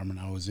police department,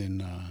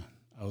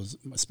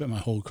 I spent my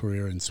whole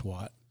career in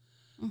SWAT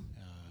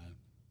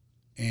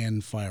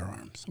and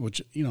firearms,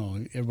 which,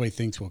 everybody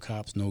thinks, well,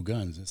 cops, no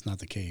guns. It's not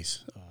the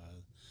case.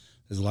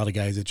 There's a lot of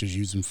guys that just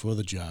use them for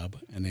the job,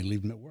 and they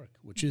leave them at work,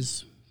 which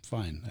is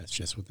fine. That's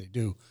just what they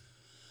do.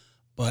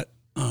 But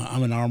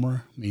I'm an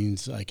armorer,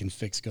 means I can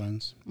fix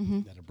guns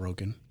that are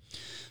broken.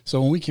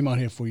 So when we came out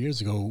here 4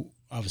 years ago,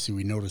 obviously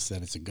we noticed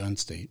that it's a gun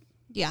state.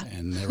 Yeah.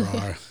 And there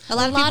are... A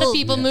A lot of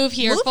people move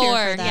here for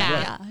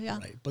that. Yeah.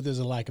 Right, but there's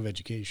a lack of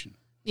education.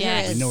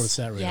 Yes. I noticed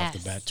that right off the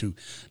Yes. bat, too.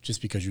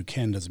 Just because you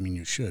can doesn't mean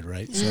you should,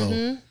 right?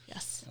 So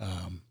Yes.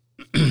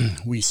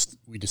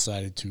 we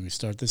decided to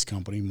start this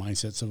company,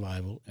 Mindset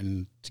Survival,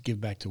 and to give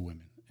back to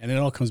women. And it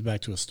all comes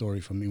back to a story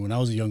from me. When I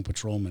was a young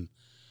patrolman,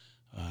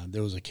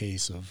 there was a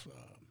case of,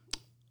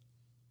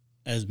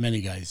 as many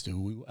guys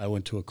do, I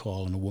went to a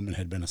call and a woman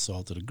had been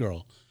assaulted, a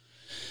girl.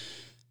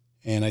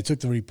 And I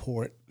took the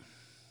report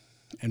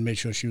and made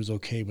sure she was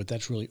okay, but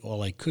that's really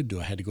all I could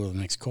do. I had to go to the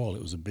next call.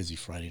 It was a busy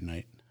Friday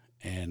night.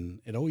 And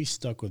it always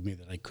stuck with me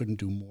that I couldn't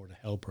do more to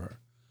help her.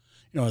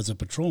 As a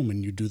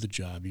patrolman, you do the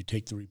job, you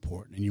take the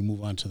report, and you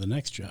move on to the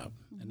next job.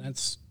 And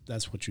that's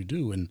what you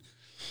do. And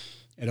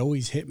it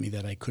always hit me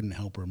that I couldn't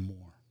help her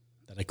more,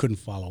 that I couldn't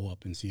follow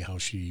up and see how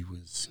she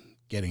was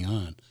getting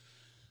on.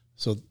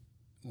 So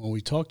when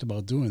we talked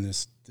about doing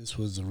this, this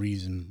was the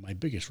reason, my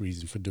biggest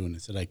reason for doing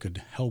this, that I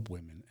could help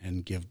women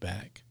and give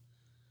back.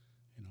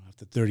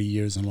 After 30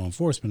 years in law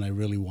enforcement, I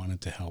really wanted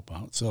to help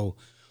out. So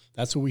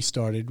that's what we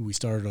started. We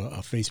started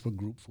a Facebook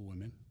group for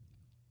women.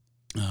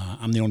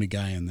 I'm the only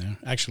guy in there.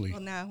 Actually,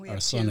 Well, now we our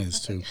have son two. is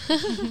too.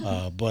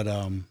 But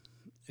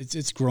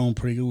it's grown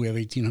pretty good. We have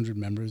 1,800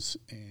 members,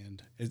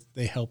 and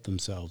they help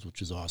themselves,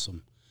 which is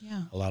awesome.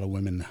 Yeah. A lot of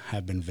women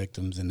have been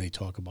victims, and they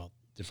talk about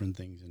different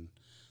things, and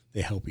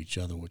they help each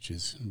other, which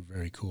is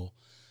very cool.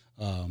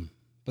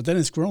 But then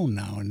it's grown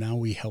now, and now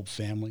we help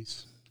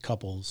families,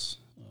 couples.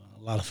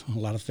 A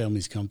lot of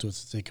families come to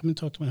us and say, "Come and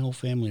talk to my whole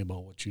family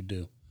about what you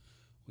do,"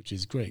 which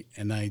is great.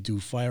 And I do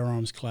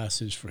firearms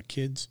classes for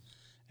kids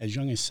as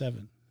young as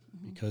 7,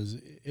 because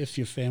if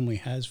your family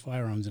has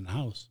firearms in the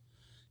house,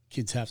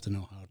 kids have to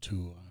know how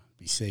to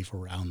be safe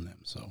around them.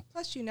 So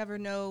Plus, you never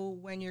know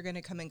when you're going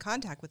to come in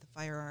contact with a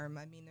firearm.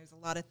 I mean, there's a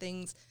lot of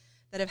things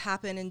that have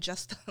happened in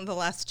just the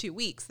last 2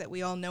 weeks that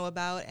we all know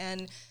about.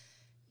 And,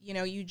 you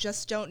know, you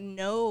just don't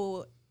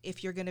know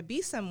if you're going to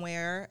be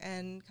somewhere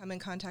and come in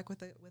contact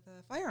with a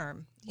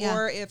firearm. Yeah.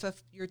 Or if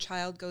your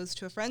child goes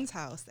to a friend's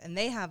house and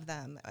they have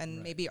them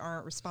and maybe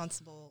aren't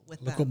responsible with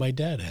look them. what my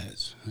dad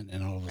has,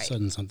 and all of a Right.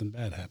 sudden something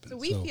bad happens. So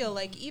we feel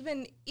like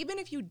even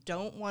if you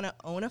don't want to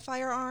own a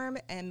firearm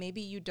and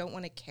maybe you don't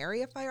want to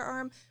carry a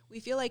firearm,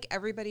 we feel like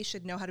everybody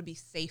should know how to be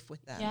safe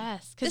with them.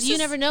 Yes, because This you is-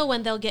 never know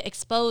when they'll get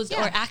exposed Yeah.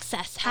 or have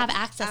access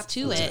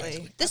to it.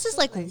 Absolutely. This is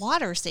like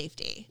water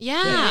safety.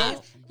 Yeah.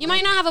 You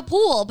might not have a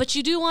pool, but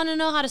you do want to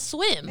know how to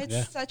swim. It's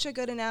Yeah. such a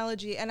good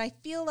analogy, and I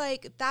feel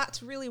like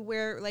that's really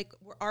where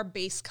our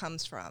base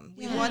comes from.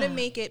 We Yeah. want to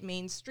make it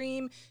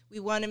mainstream. We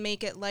want to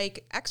make it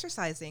like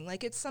exercising.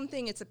 Like it's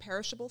a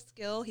perishable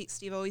skill.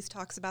 Steve always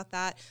talks about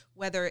that,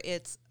 whether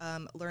it's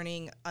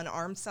learning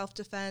unarmed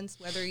self-defense,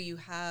 whether you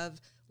have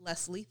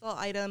less lethal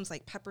items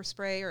like pepper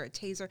spray or a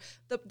taser.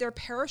 They're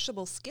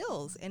perishable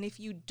skills, and if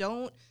you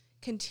don't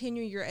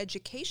continue your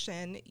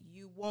education,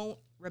 you won't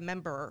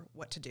remember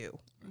what to do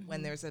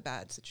when there's a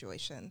bad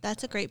situation.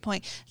 That's a great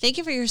point. Thank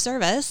you for your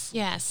service.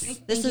 Yes. This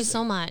Thank you is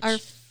so much. Our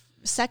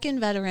second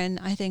veteran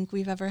I think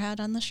we've ever had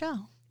on the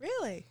show.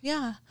 Really?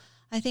 Yeah.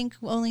 I think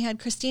we only had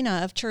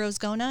Christina of Churros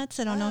Go Nuts.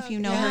 I don't know if you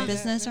know her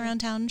business around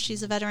town.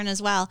 She's a veteran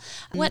as well.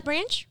 What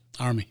branch?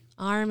 Army.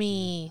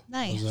 Army. I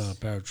Nice. was a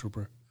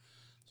paratrooper.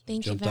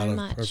 Thank you Jumped very out of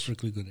much. a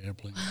perfectly good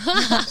airplane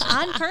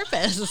On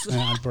purpose.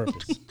 on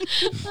purpose.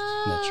 That's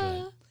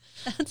right.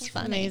 That's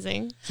funny.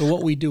 Amazing. So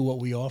what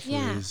we offer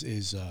Yeah.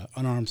 is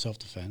unarmed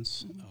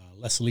self-defense,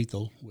 less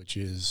lethal, which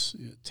is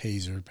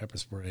taser, pepper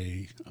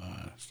spray,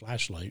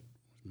 flashlight,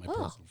 my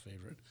personal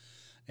favorite,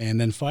 and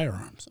then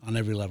firearms on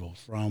every level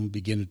from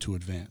beginner to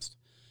advanced.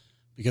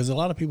 Because a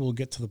lot of people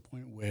get to the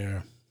point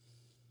where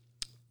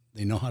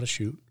they know how to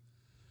shoot,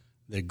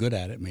 they're good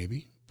at it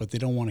maybe, but they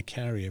don't want to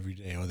carry every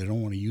day, or they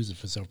don't want to use it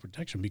for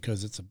self-protection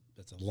because it's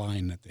a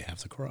line that they have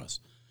to cross.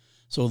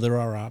 So there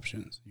are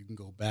options. You can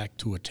go back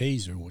to a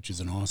taser, which is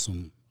an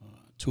awesome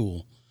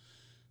tool,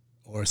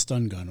 or a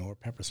stun gun, or a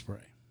pepper spray.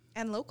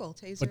 And local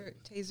tasers.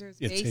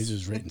 Yeah, based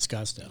taser's right in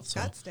Scottsdale. So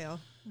Scottsdale.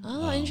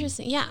 Oh,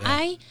 interesting. Yeah,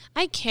 I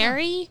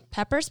carry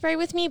pepper spray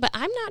with me, but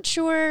I'm not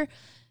sure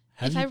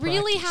have if you I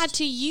really had practiced?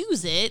 to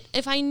use it.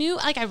 If I knew,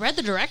 like, I read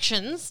the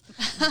directions,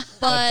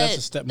 but that's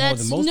a step more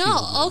than most no.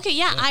 people do. Okay,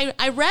 yeah,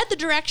 I read the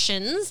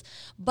directions,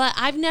 but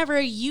I've never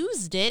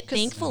used it.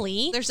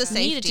 Thankfully, there's a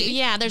Needed to. safety.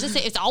 Yeah, there's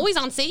a. It's always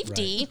on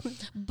safety,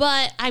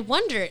 but I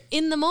wonder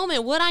in the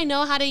moment would I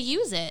know how to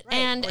use it, Right.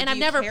 and Or and do I've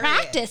you never carry it?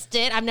 practiced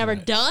it. I've never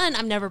done.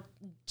 I've never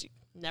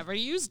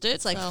used it.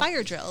 It's like so.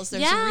 fire drills.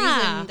 There's a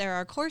Yeah. reason there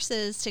are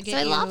courses to get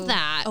I you love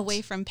that.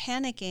 away from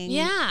panicking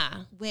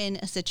Yeah. when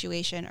a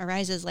situation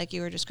arises like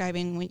you were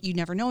describing, when you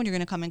never know when you're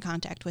going to come in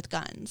contact with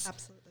guns.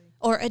 Absolutely.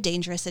 Or a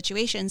dangerous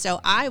situation. So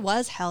I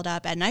was held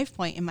up at knife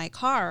point in my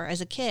car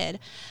as a kid.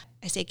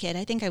 I say kid,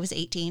 I think I was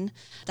 18.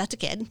 That's a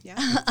kid. Yeah.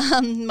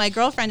 My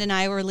girlfriend and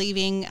I were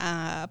leaving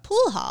a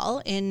pool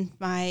hall in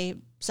my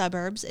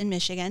suburbs in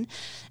Michigan.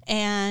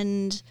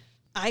 And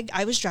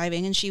I was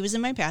driving and she was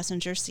in my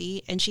passenger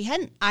seat, and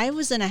I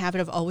was in a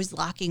habit of always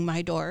locking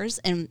my doors.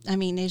 And I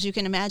mean, as you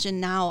can imagine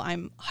now,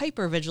 I'm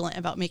hyper vigilant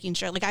about making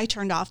sure, like I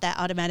turned off that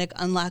automatic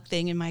unlock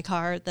thing in my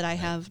car that I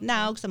have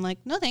now. Cause I'm like,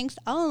 no, thanks.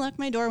 I'll unlock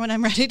my door when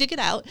I'm ready to get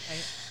out.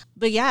 Right.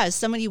 But yeah,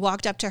 somebody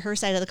walked up to her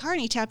side of the car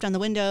and he tapped on the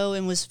window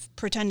and was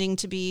pretending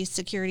to be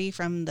security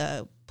from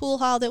the pool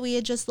hall that we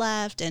had just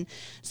left and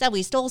said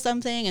we stole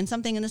something and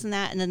this and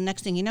that. And then the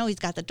next thing you know, he's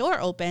got the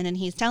door open and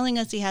he's telling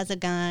us he has a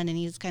gun, and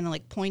he's kind of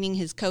like pointing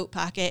his coat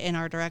pocket in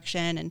our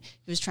direction, and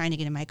he was trying to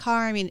get in my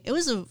car. I mean, it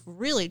was a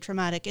really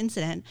traumatic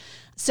incident.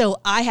 So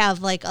I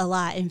have like a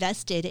lot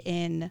invested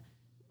in,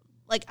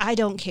 like, I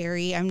don't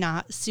carry. I'm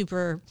not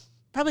super...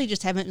 Probably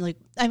just haven't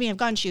I've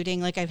gone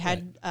shooting. Like I've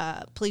had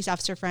police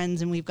officer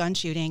friends and we've gone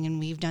shooting and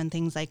we've done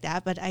things like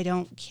that, but I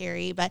don't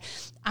carry. But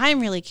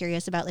I'm really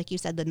curious about, like you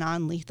said, the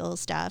non-lethal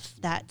stuff.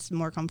 That's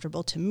more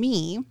comfortable to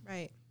me.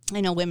 Right. I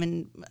know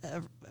women,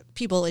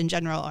 people in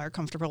general are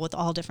comfortable with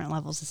all different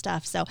levels of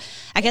stuff. So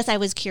I guess I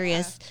was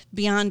curious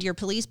beyond your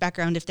police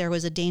background if there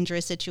was a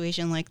dangerous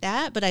situation like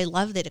that, but I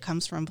love that it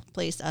comes from a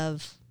place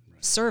of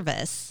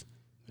service.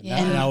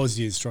 And I was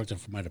the instructor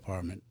for my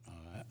department,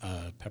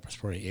 pepper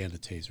spray and a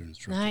taser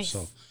instructor. Nice.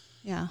 So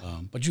Yeah.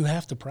 But you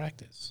have to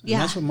practice. And Yeah.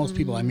 that's what most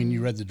people, I mean,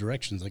 you read the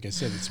directions. Like I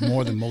said, it's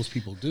more than most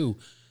people do.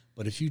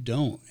 But if you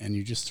don't, and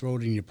you just throw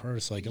it in your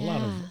purse, like a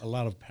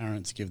lot of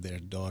parents give their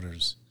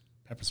daughters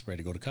pepper spray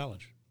to go to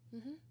college.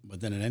 But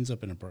then it ends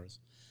up in a purse.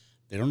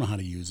 They don't know how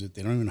to use it.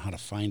 They don't even know how to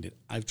find it.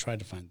 I've tried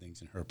to find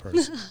things in her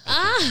purse.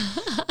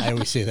 I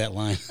always say that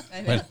line.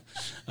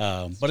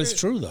 But it's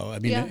true, though. I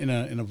mean,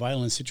 in a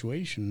violent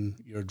situation,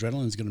 your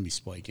adrenaline's going to be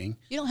spiking.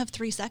 You don't have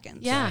 3 seconds.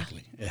 Yeah.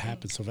 Exactly. It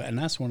happens so fast. And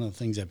that's one of the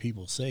things that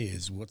people say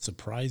is what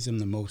surprised them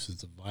the most is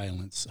the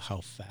violence,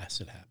 how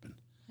fast it happened.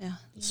 Yeah.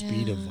 The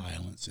speed of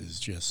violence is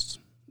just,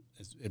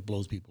 it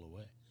blows people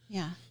away.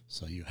 Yeah.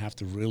 So you have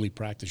to really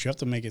practice. You have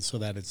to make it so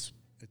that it's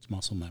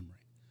muscle memory.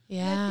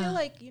 Yeah. I feel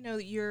like,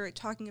 you're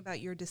talking about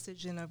your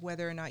decision of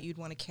whether or not you'd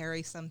want to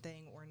carry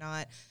something or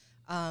not.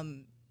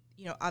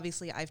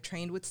 Obviously I've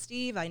trained with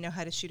Steve. I know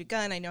how to shoot a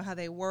gun. I know how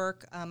they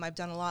work. I've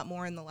done a lot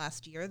more in the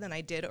last year than I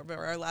did over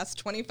our last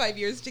 25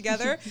 years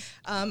together.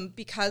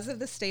 Because of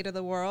the state of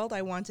the world,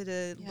 I wanted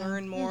to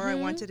learn more. I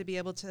wanted to be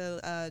able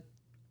to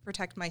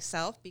protect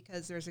myself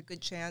because there's a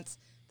good chance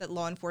that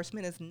law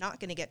enforcement is not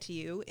going to get to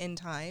you in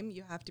time.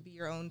 You have to be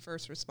your own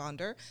first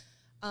responder.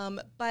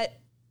 But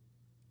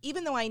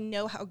even though I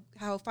know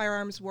how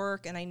firearms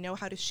work and I know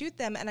how to shoot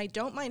them and I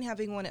don't mind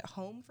having one at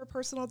home for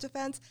personal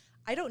defense,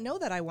 I don't know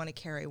that I want to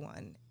carry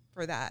one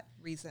for that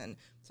reason.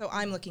 So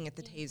I'm looking at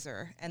the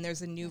Taser, and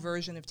there's a new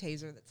version of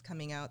Taser that's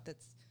coming out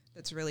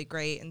that's really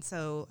great. And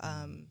so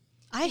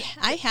I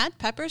had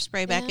pepper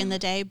spray back in the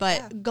day,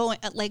 but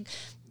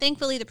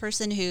thankfully the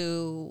person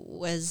who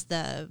was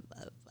the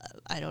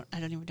I don't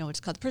even know what it's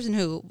called. The person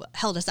who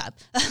held us up,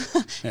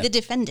 the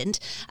defendant,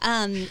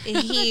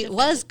 he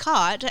was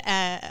caught.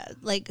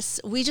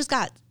 We just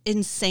got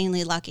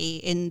insanely lucky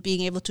in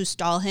being able to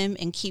stall him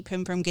and keep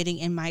him from getting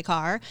in my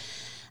car.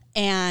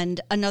 And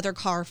another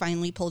car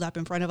finally pulled up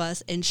in front of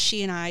us, and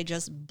she and I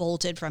just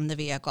bolted from the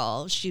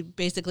vehicle. She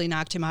basically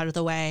knocked him out of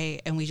the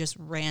way, and we just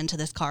ran to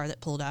this car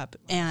that pulled up.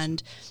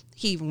 And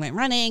he went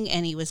running,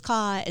 and he was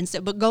caught. And so,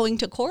 but going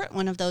to court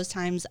one of those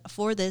times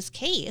for this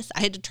case,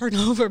 I had to turn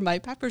over my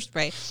pepper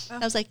spray. I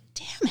was like,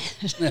 damn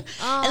it.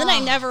 And then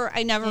I never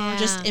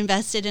just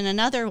invested in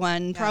another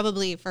one,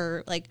 probably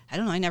for I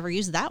don't know, I never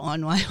used that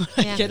one. Why would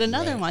I get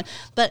another one?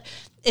 But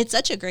it's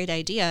such a great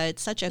idea.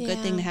 It's such a good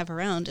thing to have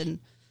around.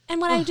 And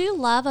what I do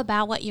love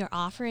about what you're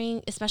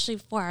offering, especially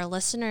for our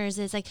listeners,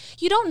 is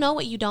you don't know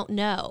what you don't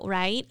know,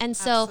 right? And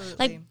so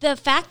the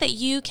fact that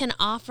you can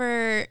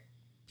offer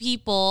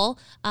people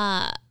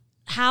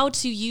how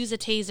to use a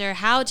taser,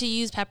 how to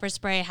use pepper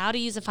spray, how to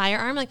use a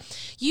firearm,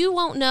 you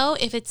won't know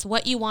if it's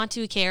what you want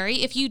to carry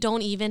if you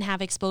don't even have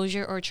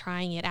exposure or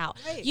trying it out.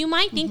 Right. You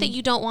might think that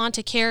you don't want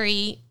to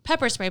carry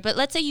pepper spray, but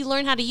let's say you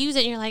learn how to use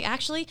it and you're like,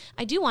 actually,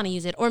 I do want to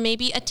use it. Or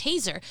maybe a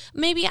taser.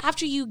 Maybe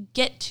after you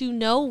get to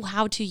know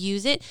how to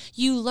use it,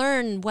 you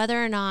learn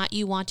whether or not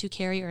you want to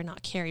carry or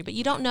not carry, but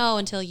you don't know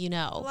until you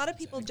know. A lot of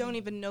people don't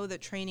even know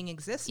that training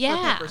exists for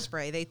pepper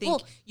spray. They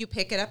think you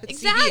pick it up at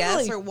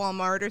CVS or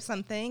Walmart or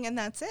something, and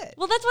that's it.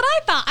 Well, that's what I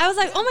thought. I was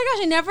like, oh my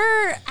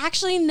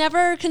gosh, I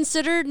never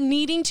considered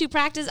needing to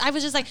practice. I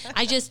was just like,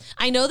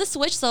 I know the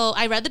switch, so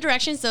I read the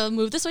directions, so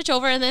move the switch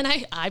over, and then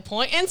I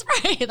point and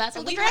spray. That's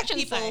what the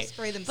directions say.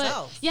 Spray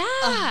themselves.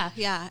 But,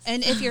 yeah.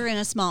 And if you're in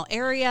a small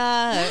area,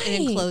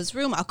 an enclosed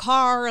room, a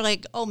car,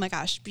 oh my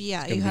gosh,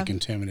 yeah, you have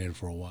contaminated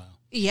for a while.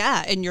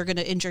 Yeah, and you're going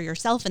to injure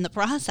yourself in the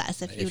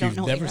process if you don't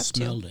know what you're up to. If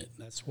you've never smelled it,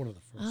 that's one of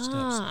the first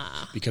steps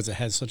because it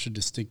has such a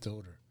distinct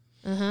odor.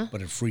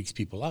 But it freaks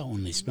people out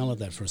when they smell it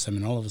that first time,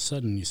 and all of a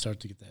sudden you start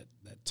to get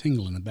that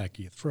tingle in the back of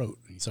your throat,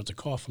 and you start to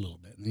cough a little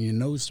bit, and then your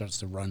nose starts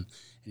to run,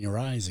 and your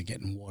eyes are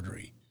getting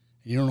watery.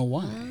 And you don't know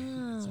why.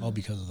 It's all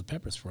because of the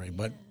pepper spray.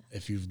 But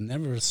if you've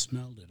never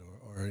smelled it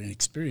or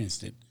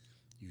experienced it,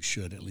 you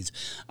should at least.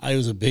 I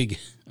was a big,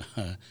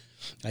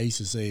 I used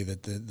to say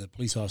that the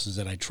police officers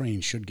that I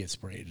trained should get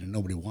sprayed, and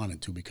nobody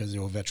wanted to because they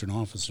were veteran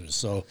officers.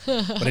 So,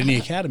 but in the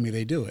academy,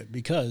 they do it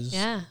because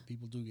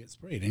people do get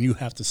sprayed, and you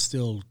have to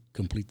still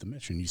complete the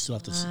mission. You still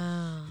have to,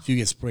 if you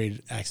get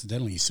sprayed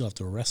accidentally, you still have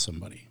to arrest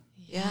somebody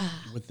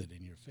with it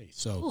in your face.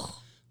 So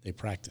they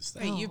practice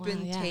that. Right, you've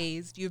been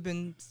tased, you've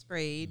been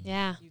sprayed.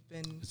 Yeah.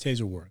 The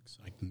taser works.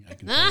 I can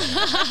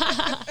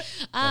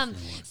tell you.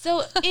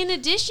 So in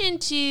addition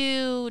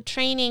to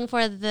training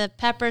for the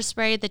pepper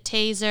spray, the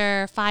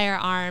taser,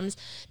 firearms,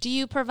 do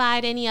you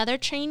provide any other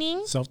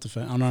training?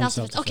 Self-defense, unarmed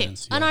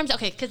self-defense. Okay, unarmed,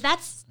 because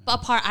that's a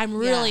part I'm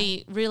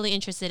really, really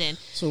interested in.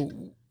 So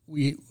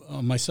we,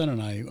 my son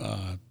and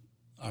I,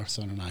 our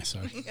son and I,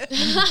 sorry.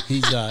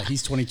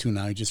 He's 22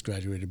 now, he just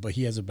graduated, but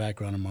he has a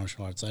background in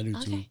martial arts. I do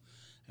too.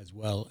 As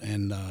well,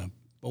 and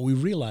but we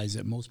realize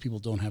that most people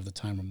don't have the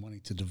time or money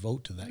to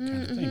devote to that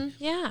kind of thing.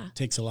 Yeah, it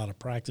takes a lot of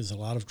practice, a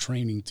lot of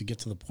training to get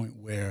to the point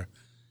where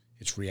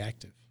it's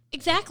reactive.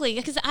 Exactly,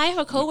 because I have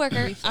a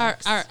coworker,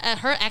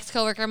 her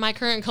ex-coworker, my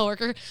current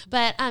coworker,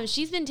 but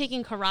she's been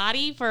taking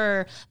karate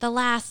for the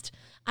last,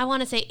 I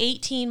want to say,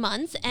 18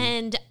 months,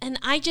 and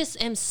I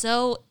just am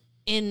so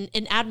in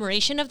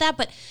admiration of that.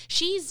 But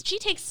she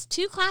takes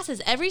 2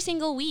 classes every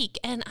single week,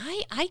 and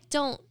I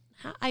don't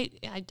I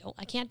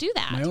can't do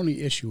that. My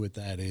only issue with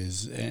that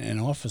is, and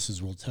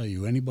officers will tell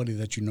you, anybody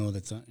that you know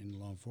that's in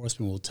law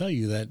enforcement will tell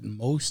you that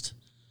most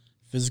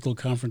physical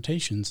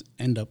confrontations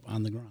end up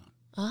on the ground.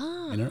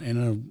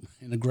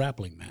 In a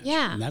grappling match.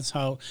 Yeah. And that's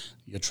how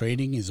your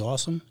training is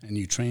awesome, and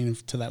you train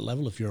to that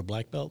level. If you're a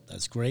black belt,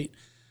 that's great,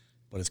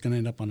 but it's going to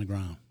end up on the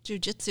ground.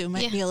 Jiu-jitsu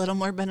might be a little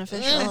more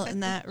beneficial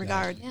in that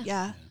regard.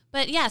 Yeah.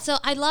 But yeah, so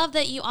I love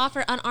that you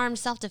offer unarmed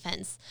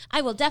self-defense.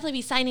 I will definitely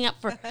be signing up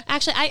for,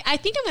 actually, I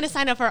think I'm going to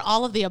sign up for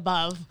all of the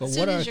above. But As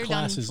what soon our as you're done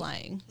classes,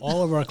 flying.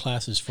 all of our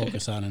classes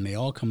focus on, and they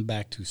all come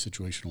back to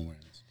situational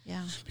awareness.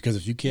 Yeah. Because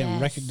if you can't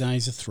Yes.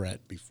 recognize a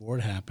threat before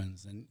it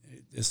happens, then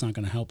it's not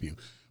going to help you.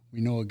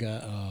 We know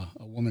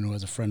a woman who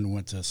has a friend who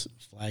went to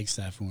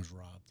Flagstaff and was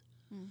robbed.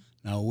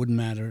 Now, it wouldn't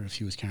matter if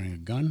he was carrying a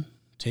gun,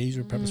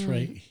 taser, pepper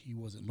spray. He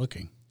wasn't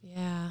looking.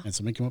 Yeah. And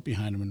somebody came up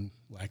behind him and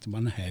whacked him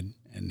on the head,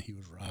 and he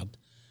was robbed.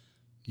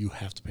 You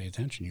have to pay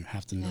attention. You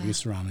have to know your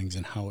surroundings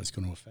and how it's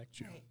going to affect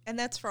you. Right. And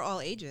that's for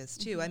all ages,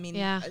 too. I mean,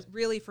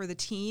 really for the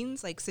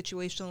teens, like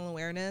situational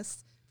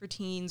awareness for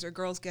teens or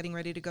girls getting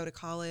ready to go to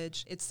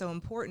college, it's so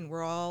important.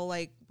 We're all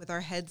like with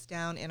our heads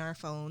down in our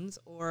phones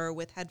or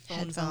with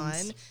headphones on,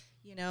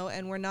 you know,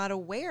 and we're not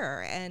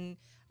aware. And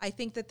I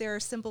think that there are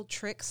simple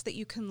tricks that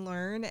you can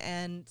learn,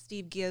 and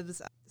Steve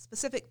gives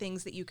specific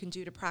things that you can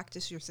do to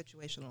practice your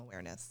situational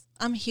awareness.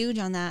 I'm huge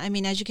on that. I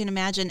mean, as you can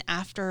imagine,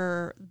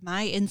 after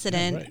my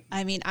incident,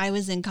 I mean, I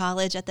was in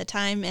college at the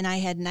time and I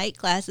had night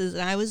classes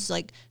and I was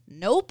like,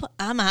 nope,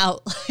 I'm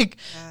out. Like,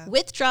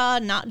 withdraw,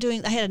 not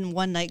doing, I had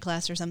one night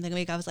class or something a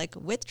week. I was like,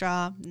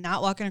 withdraw,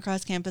 not walking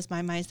across campus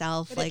by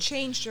myself. But like, it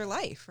changed your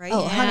life, right?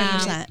 Oh,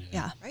 100%.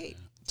 Yeah. Right.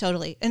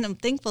 Totally. And I'm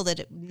thankful that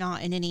it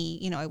not in any,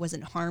 you know, I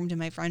wasn't harmed and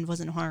my friend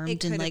wasn't harmed. It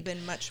could and have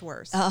been much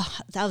worse.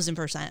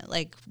 1,000%.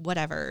 Like,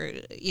 whatever,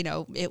 you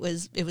know, it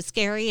was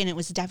scary, and it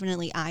was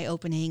definitely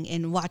eye-opening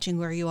in watching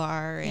where you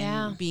are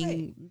and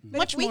being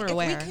much more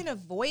aware. If we can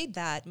avoid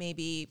that,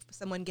 maybe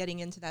someone getting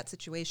into that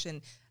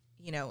situation,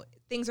 you know,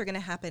 things are going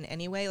to happen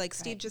anyway. Like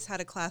Steve just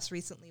had a class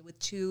recently with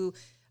two,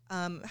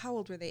 how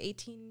old were they?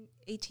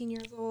 18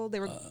 years old. They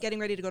were getting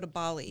ready to go to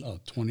Bali.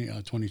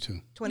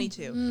 22.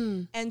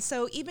 22. And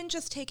so even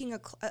just taking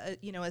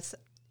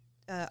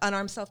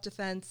unarmed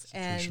self-defense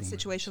and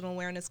situational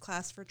awareness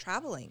class for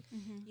traveling,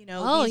 you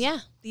know,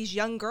 these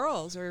young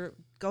girls are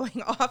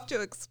going off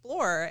to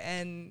explore,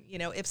 and, you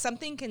know, if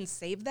something can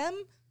save them,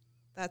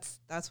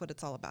 that's what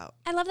it's all about.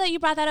 I love that you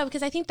brought that up,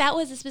 because I think that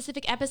was a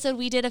specific episode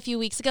we did a few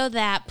weeks ago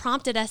that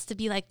prompted us to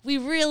be like, we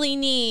really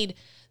need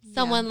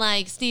someone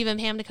like Steve and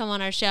Pam to come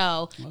on our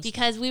show,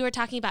 because we were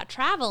talking about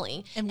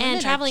traveling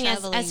and traveling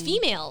as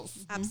females.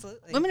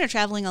 Absolutely. Women are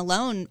traveling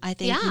alone, I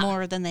think,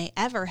 more than they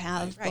ever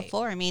have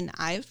before. I mean,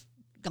 I've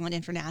gone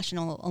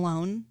international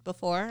alone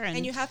before.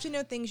 And you have to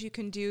know things you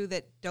can do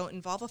that don't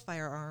involve a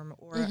firearm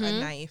or a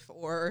knife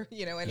or,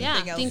 you know,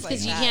 anything else things, like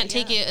because you can't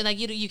take it, like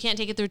you can't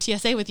take it through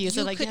TSA with you.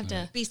 So like you have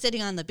to be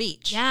sitting on the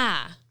beach.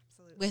 Yeah.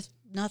 With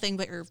nothing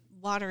but your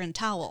water and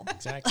towel.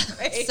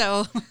 Exactly.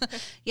 So,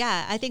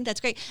 yeah, I think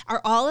that's great.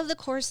 Are all of the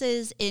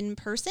courses in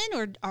person,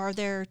 or are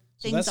there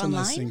things that's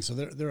online? A nice thing. So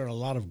there are a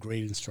lot of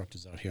great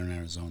instructors out here in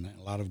Arizona,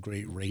 a lot of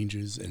great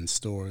ranges and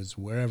stores,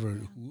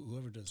 whoever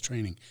does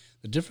training.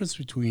 The difference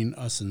between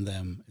us and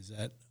them is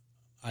that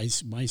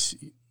my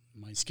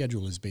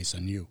schedule is based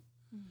on you.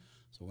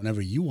 So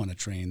whenever you want to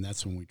train,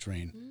 that's when we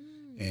train.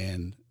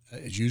 And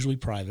it's usually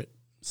private,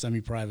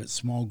 semi-private,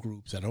 small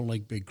groups. I don't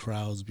like big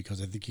crowds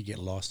because I think you get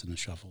lost in the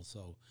shuffle.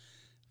 So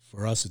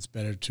for us, it's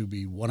better to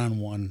be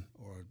one-on-one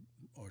or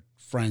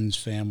friends,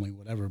 family,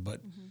 whatever,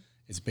 but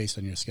it's based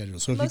on your schedule.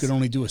 So if you could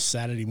only do a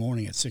Saturday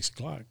morning at 6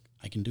 o'clock,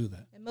 I can do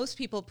that. And most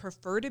people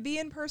prefer to be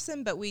in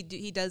person, but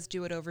he does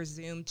do it over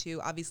Zoom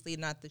too. Obviously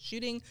not the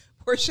shooting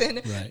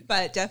portion,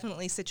 but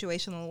definitely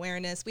situational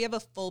awareness. We have a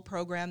full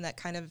program that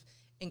kind of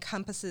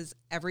encompasses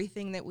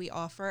everything that we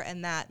offer,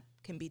 and that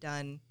can be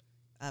done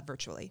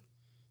virtually.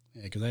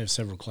 Yeah, because I have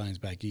several clients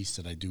back east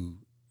that I do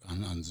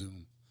on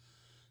Zoom,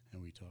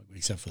 and we talk,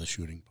 except for the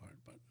shooting part.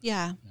 But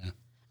yeah.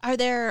 Are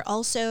there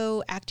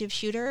also active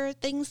shooter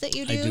things that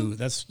you do? I do.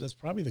 That's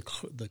probably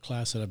the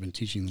class that I've been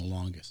teaching the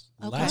longest.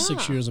 The last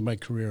 6 years of my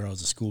career, I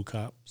was a school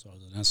cop, so I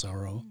was an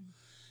SRO,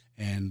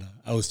 and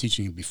I was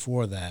teaching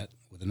before that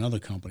with another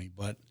company,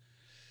 but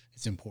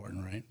it's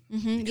important, right?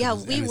 Yeah,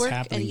 we work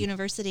at a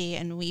university,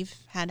 and we've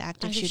had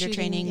active shooter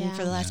training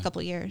for the last couple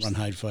of years. Run,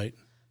 hide, fight.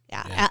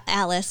 Yeah.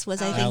 Alice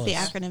was, I think, the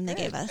acronym they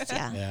gave us.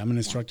 Yeah, I'm an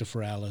instructor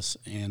for Alice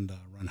and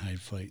Run,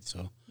 Hide, Fight.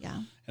 So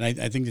and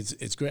I think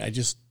it's great. I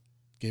just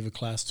gave a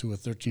class to a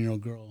 13-year-old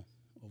girl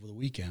over the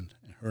weekend,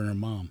 her and her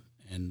mom,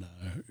 and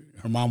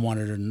her mom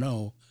wanted her to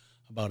know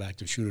about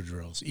active shooter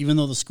drills, even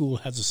though the school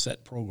has a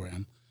set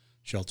program,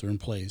 shelter in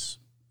place,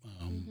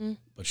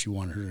 but she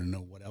wanted her to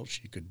know what else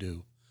she could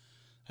do.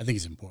 I think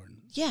it's important.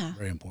 Yeah.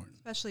 Very important.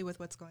 Especially with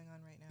what's going on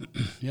right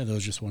now. Yeah, there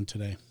was just one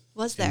today.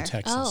 Was there? In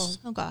Texas.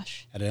 Oh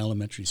gosh. At an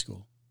elementary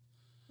school.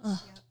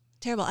 Oh,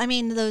 terrible. I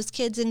mean, those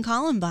kids in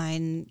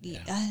Columbine,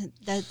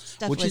 that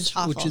stuff was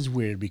awful. Which is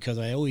weird, because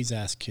I always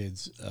ask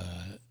kids,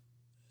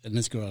 and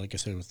this girl, like I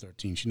said, was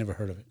 13. She never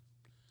heard of it.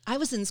 I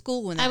was in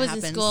school when that I was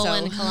happened, in school so.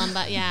 in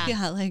Columba. Yeah.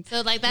 Yeah, like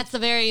So like that's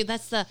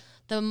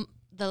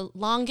the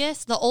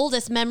longest, the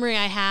oldest memory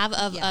I have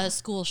of Yeah. a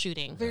school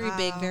shooting. very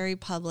big, very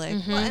public.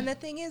 Mm-hmm. Well, and the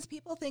thing is,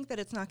 people think that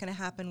it's not going to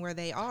happen where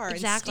they are.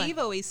 Exactly. And Steve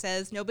always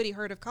says nobody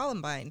heard of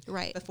Columbine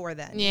Right. before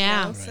then.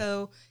 Yeah. You know?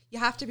 So you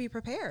have to be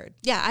prepared.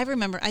 Yeah, I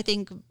remember. I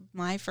think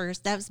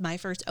that was my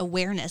first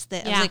awareness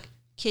that I Yeah. was like,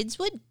 kids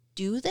would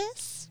do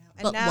this,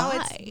 And but now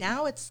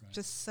why? it's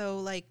just so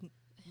like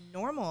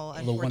normal.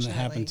 Well, the one that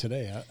happened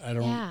unfortunately. today, I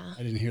don't, Yeah.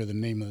 I didn't hear the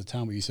name of the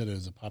town, but you said it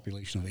was a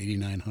population of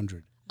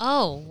 8,900.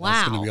 Oh, That's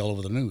wow. going to be all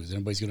over the news.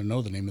 Everybody's going to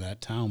know the name of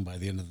that town by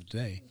the end of the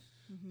day.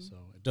 So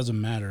it doesn't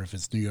matter if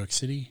it's New York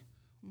City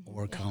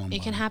or Columbine.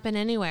 It can happen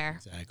anywhere.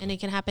 Exactly. And it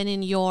can happen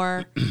in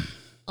your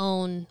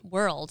own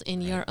world,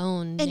 in your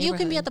own And you can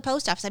be neighborhood. at the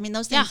post office. I mean,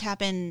 those things Yeah.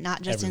 happen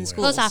not just in Everywhere.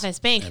 schools. post office,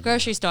 bank,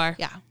 grocery store.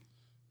 Yeah.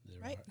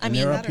 Right. And I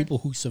there mean, are people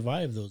who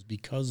survive those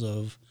because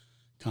of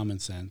common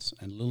sense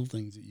and little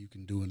things that you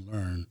can do and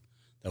learn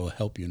that will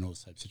help you in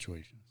those type of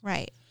situations.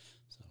 Right.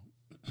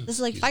 So, This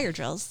is like fire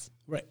drills,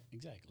 right,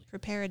 exactly.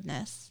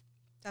 preparedness.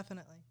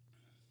 Definitely.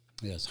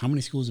 Yes. How many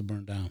schools have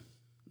burned down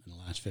in the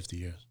last 50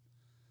 years?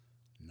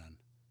 None.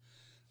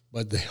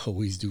 But they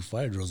always do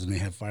fire drills and they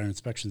have fire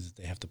inspections that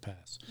they have to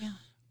pass. Yeah.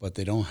 But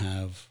they don't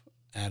have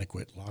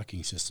adequate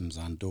locking systems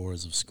on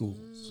doors of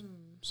schools.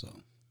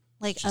 So,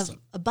 Like It's just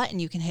a button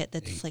you can hit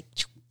that's like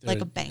a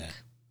they're- bank. yeah,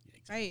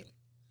 exactly. Right.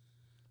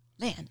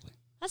 Man,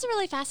 That's a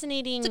really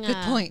fascinating. that's a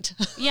good point.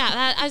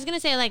 Yeah, I was going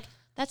to say, like,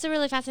 that's a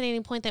really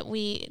fascinating point that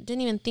we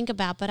didn't even think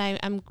about, but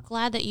I'm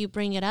glad that you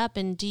bring it up.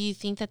 And do you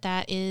think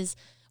that is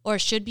or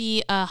should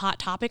be a hot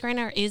topic right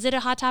now? Or is it a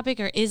hot topic,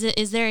 or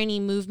is there any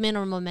movement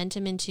or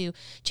momentum into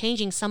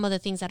changing some of the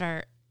things that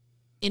are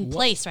in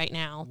place right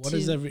now? What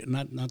is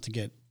not to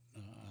get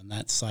on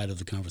that side of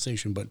the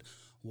conversation, but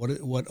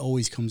what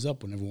always comes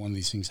up whenever one of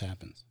these things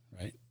happens,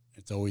 right?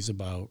 It's always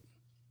about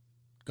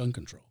gun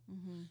control.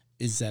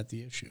 Is that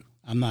the issue?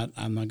 I'm not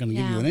going to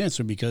give you an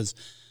answer because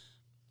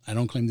I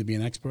don't claim to be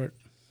an expert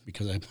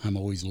because I'm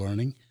always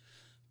learning.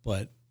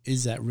 But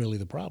is that really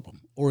the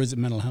problem, or is it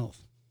mental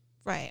health?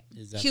 Right.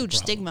 Is that the Huge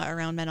problem? stigma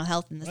around mental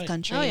health in this Right.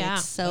 country. Oh, yeah.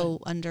 It's so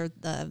under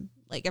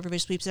everybody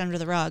sweeps it under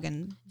the rug.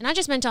 And not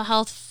just mental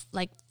health,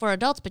 like for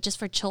adults, but just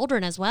for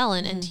children as well,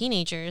 and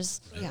teenagers.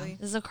 Really.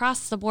 This is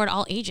across the board,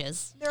 all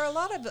ages. There are a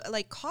lot of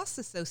like costs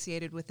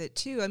associated with it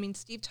too. I mean,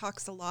 Steve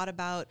talks a lot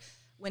about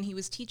when he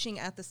was teaching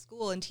at the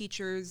school and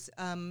teachers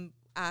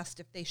asked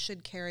if they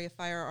should carry a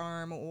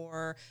firearm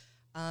or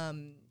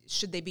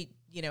should they be,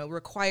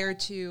 required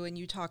to, and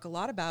you talk a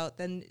lot about,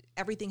 then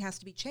everything has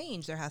to be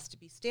changed. There has to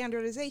be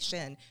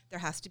standardization. There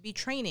has to be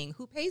training.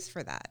 Who pays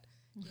for that?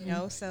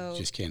 So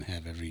Just can't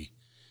have every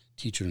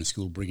teacher in the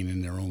school bringing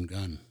in their own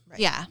gun.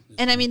 yeah.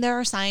 And I mean, there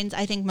are signs.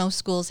 I think most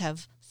schools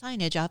have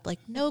signage up like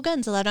no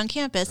guns allowed on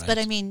campus. But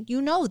I Right. mean,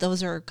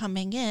 those are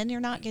coming in. You're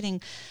like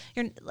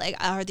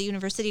the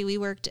university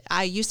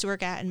I used to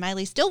work at and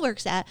Miley still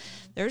works at.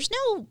 There's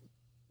no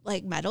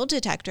like metal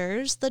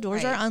detectors. The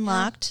doors Right. are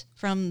unlocked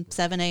from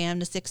 7 a.m.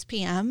 to 6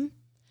 p.m.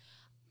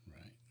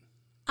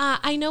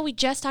 I know we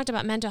just talked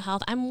about mental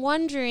health. I'm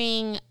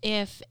wondering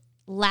if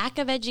lack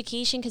of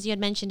education, because you had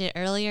mentioned it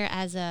earlier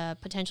as a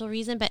potential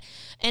reason,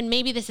 and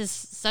maybe this is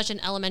such an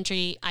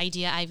elementary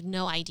idea, I have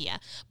no idea.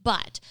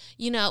 But,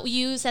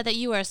 you said that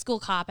you were a school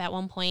cop at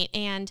one point,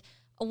 and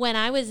when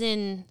I was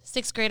in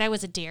 6th grade, I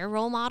was a DARE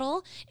role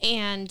model.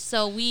 And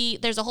so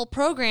there's a whole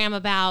program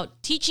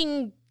about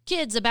teaching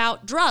kids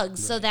about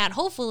drugs so that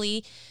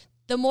hopefully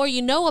the more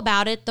you know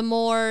about it, the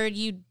more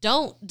you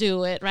don't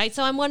do it, right?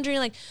 So I'm wondering,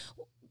 like,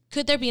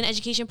 could there be an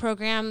education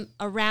program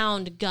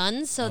around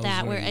guns so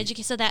that we're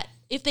educated, so that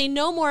if they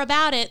know more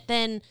about it,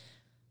 then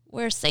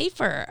we're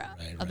safer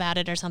about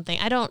it or something?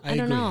 I don't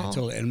agree. know.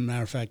 Totally. And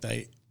matter of fact,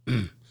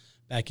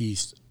 back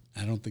east,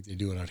 I don't think they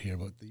do it out here,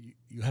 but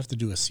you have to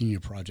do a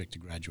senior project to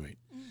graduate.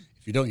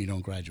 If you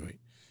don't graduate.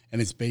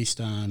 And it's based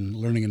on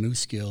learning a new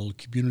skill,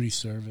 community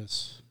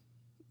service.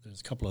 There's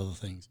a couple other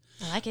things.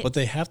 I like it. But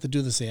they have to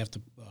do this. They have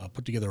to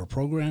put together a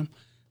program,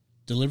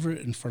 deliver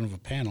it in front of a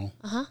panel,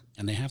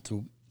 and they have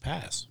to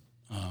pass.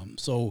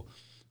 So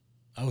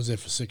I was there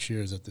for 6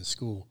 years at this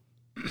school,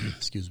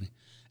 excuse me,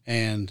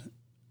 and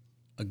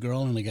a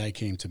girl and a guy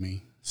came to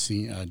me,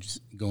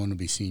 just going to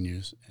be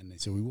seniors, and they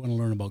said, we want to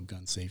learn about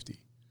gun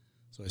safety.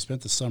 So I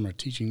spent the summer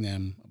teaching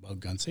them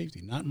about gun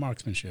safety, not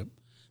marksmanship,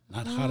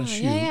 not how to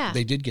shoot. yeah.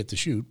 They did get to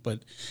shoot,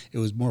 but it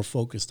was more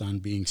focused on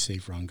being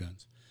safe around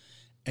guns.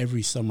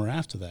 Every summer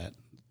after that,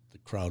 the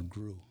crowd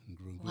grew and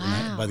grew. And grew.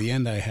 Wow. By the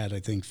end, I had,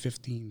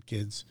 15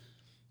 kids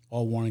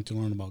all wanting to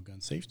learn about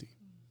gun safety.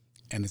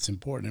 And it's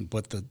important,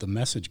 but the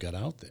message got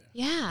out there.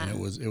 Yeah. And it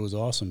was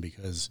awesome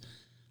because,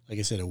 like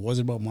I said, it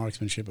wasn't about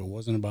marksmanship. It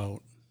wasn't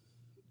about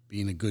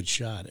being a good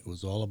shot. It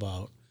was all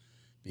about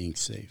being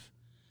safe.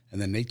 And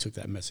then they took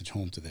that message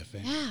home to their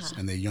families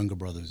and their younger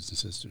brothers and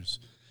sisters.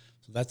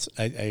 So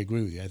I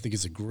agree with you. I think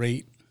it's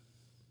the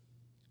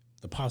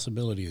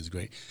possibility is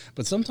great.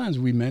 But sometimes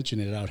we mention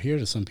it out here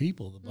to some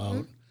people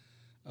about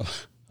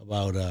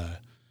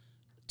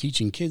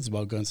teaching kids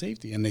about gun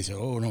safety, and they say,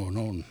 "Oh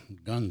no,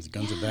 guns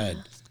are bad."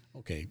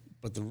 Okay,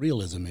 but the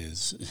realism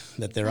is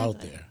that they're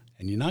out there,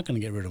 and you're not going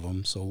to get rid of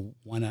them. So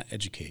why not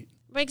educate?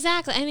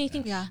 Exactly. I mean,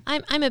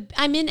 I think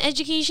I'm in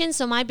education,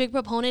 so my big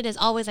proponent is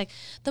always like,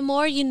 the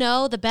more you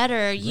know, the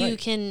better you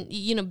can,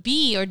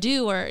 be or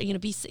do or,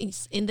 be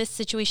in this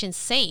situation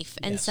safe.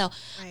 And so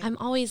I'm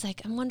always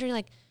like, I'm wondering,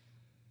 like,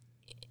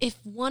 if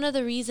one of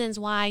the reasons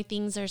why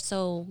things are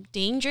so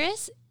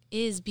dangerous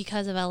is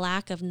because of a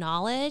lack of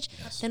knowledge,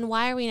 then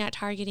why are we not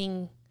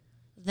targeting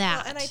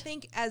that? Well, and I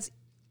think as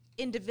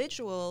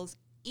individuals,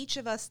 each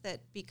of us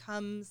that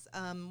becomes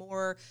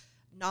more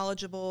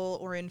knowledgeable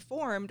or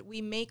informed,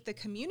 we make the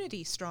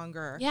community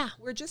stronger. Yeah.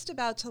 We're just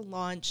about to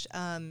launch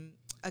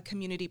a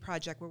community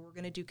project where we're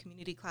going to do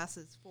community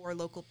classes for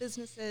local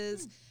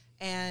businesses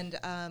and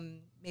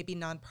maybe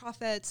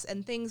nonprofits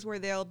and things where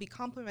they'll be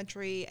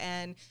complimentary,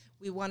 and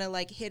we want to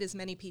like hit as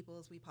many people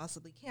as we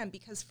possibly can,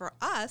 because for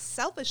us,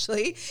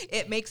 selfishly,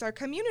 it makes our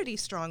community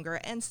stronger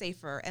and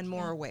safer and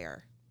more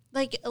aware.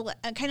 Like,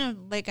 kind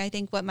of like I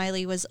think what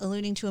Miley was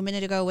alluding to a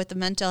minute ago with the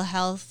mental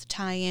health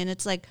tie-in,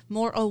 it's like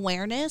more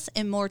awareness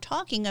and more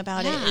talking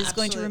about it is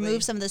going to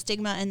remove some of the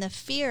stigma and the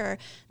fear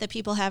that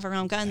people have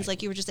around guns.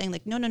 Like you were just saying,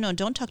 like, no,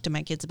 don't talk to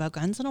my kids about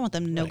guns. I don't want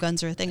them to know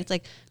guns are a thing. It's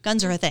like,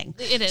 guns are a thing.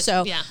 It is,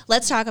 So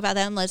let's talk about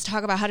them. Let's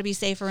talk about how to be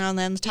safe around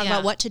them. Let's talk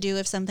about what to do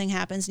if something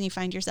happens and you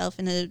find yourself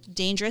in a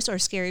dangerous or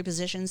scary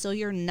position, so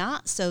you're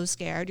not so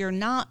scared. You're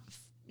not,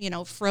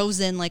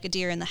 frozen like a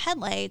deer in the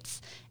headlights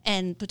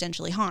and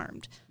potentially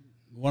harmed.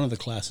 One of the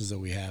classes that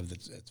we have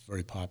that's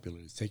very popular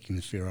is taking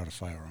the fear out of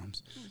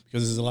firearms,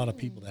 because there's a lot of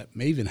people that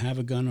may even have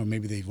a gun, or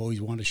maybe they've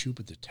always wanted to shoot,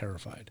 but they're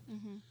terrified.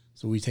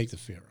 So we take the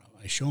fear out.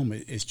 I show them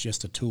it's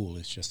just a tool.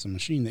 It's just a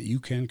machine that you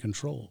can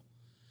control.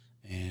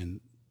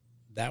 And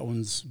that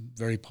one's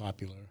very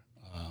popular.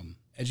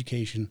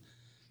 Education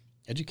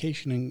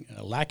and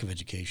lack of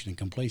education and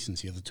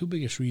complacency are the two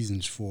biggest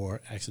reasons for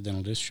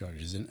accidental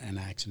discharges and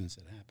accidents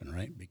that happen,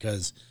 right?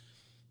 Because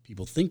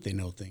people think they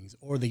know things,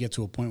 or they get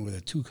to a point where they're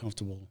too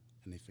comfortable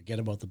and they forget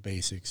about the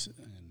basics,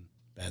 and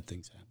bad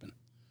things happen.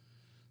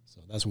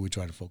 So that's what we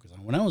try to focus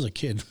on. When I was a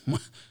kid,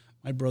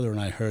 my brother and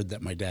I heard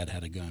that my dad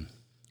had a gun.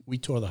 We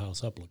tore the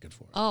house up looking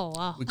for it. Oh,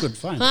 wow. We couldn't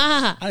find it.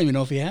 I don't even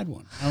know if he had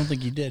one. I don't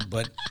think he did,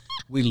 but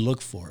we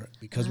looked for it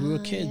because we were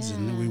kids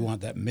and we want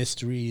that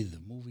mystery,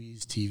 the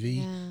movies, TV.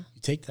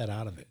 You take that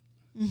out of it.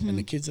 And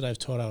the kids that I've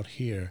taught out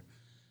here,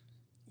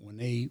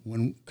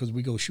 because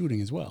we go shooting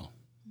as well,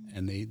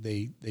 and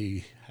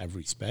they have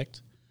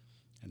respect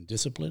and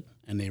discipline,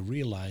 and they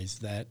realize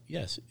that,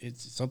 yes,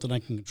 it's something I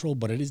can control,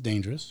 but it is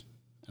dangerous,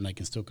 and I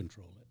can still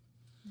control it.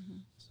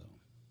 So,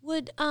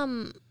 would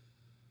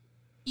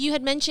you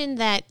had mentioned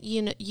that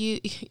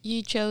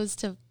you chose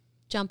to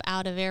jump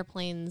out of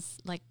airplanes,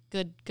 like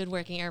good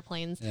working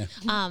airplanes,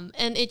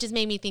 and it just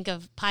made me think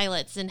of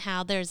pilots and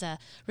how there's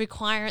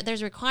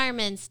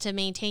requirements to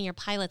maintain your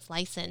pilot's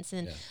license,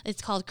 and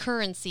it's called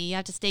currency. You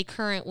have to stay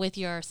current with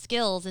your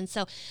skills, and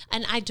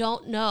I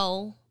don't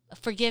know.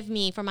 Forgive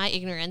me for my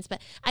ignorance,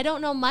 but I don't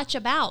know much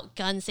about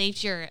gun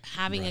safety or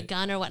having a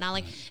gun or whatnot.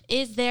 Like,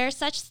 is there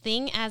such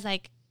thing as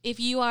like, if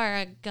you are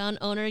a gun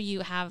owner,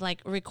 you have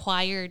like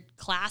required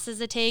classes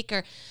to take,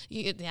 or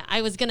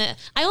I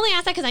only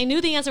asked that because I knew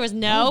the answer was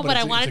no, but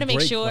I wanted to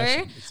make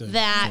sure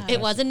that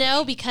it was a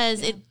no,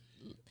 because it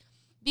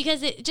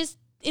just,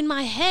 in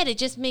my head, it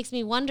just makes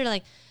me wonder,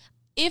 like,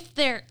 if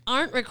there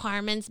aren't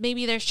requirements,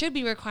 maybe there should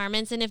be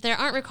requirements. And if there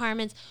aren't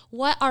requirements,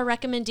 what are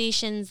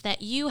recommendations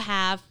that you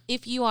have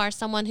if you are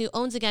someone who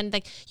owns a gun?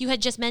 Like you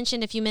had just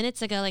mentioned a few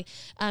minutes ago, like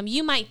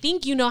you might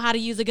think you know how to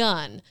use a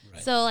gun.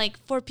 Right. So like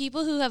for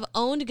people who have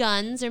owned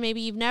guns, or maybe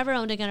you've never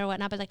owned a gun or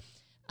whatnot, but like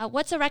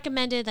what's a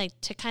recommended, like,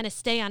 to kind of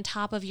stay on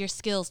top of your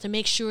skills to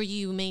make sure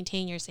you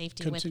maintain your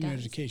safety with guns? Continuing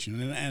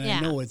education. And I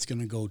know it's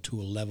going to go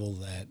to a level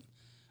that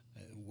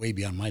way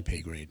beyond my pay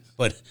grade,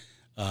 but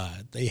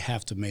they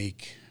have to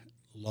make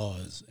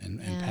laws and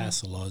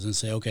pass the laws and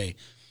say, okay,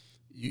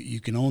 you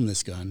can own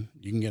this gun,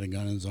 you can get a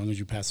gun as long as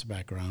you pass the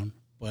background,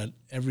 but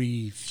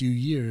every few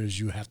years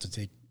you have to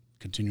take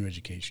continuing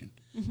education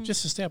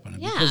just to step on it,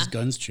 because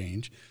guns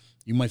change.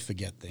 You might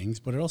forget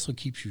things, but it also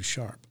keeps you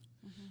sharp.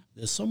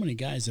 There's so many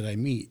guys that I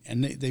meet,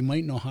 and they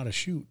might know how to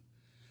shoot,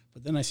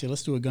 but then I say,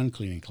 let's do a gun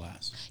cleaning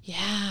class.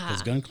 Yeah,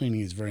 because gun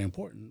cleaning is very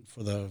important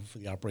for the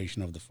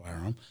operation of the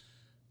firearm.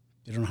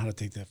 They don't know how to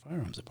take their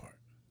firearms apart.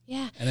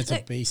 Yeah. And it's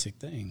a basic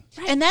thing.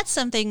 Right. And that's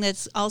something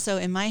that's also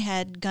in my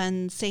head,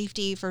 gun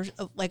safety for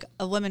like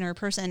a woman or a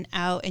person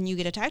out and you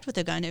get attacked with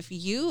a gun. If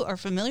you are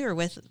familiar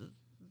with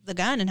the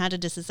gun and how to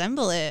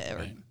disassemble it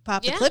or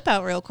pop the clip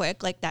out real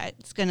quick, like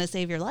that's going to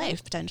save your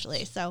life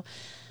potentially. So,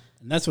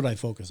 and that's what I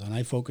focus on.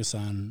 I focus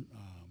on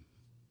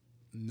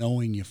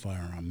knowing your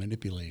firearm,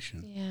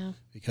 manipulation. Yeah.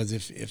 Because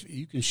if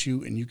you can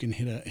shoot and you can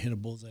hit a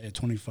bullseye at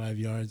 25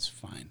 yards,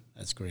 fine.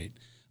 That's great.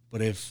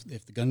 But if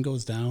the gun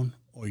goes down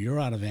or you're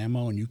out of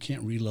ammo and you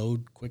can't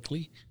reload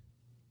quickly,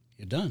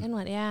 you're done. Good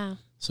one, yeah.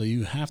 So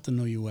you have to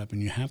know your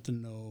weapon. You have to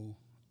know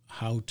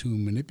how to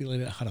manipulate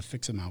it, how to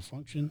fix a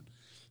malfunction.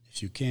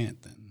 If you can't,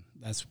 then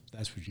that's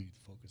what you need to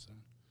focus on.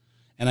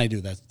 And I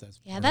do. That's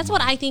yeah. That's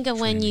what I think of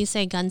when you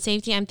say gun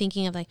safety. I'm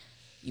thinking of like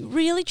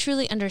really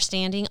truly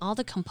understanding all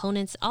the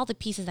components, all the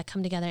pieces that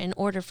come together in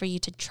order for you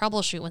to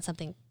troubleshoot when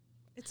something.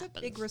 It's a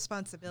big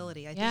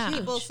responsibility. I Yeah.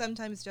 think people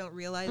sometimes don't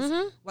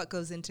realize what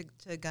goes into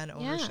gun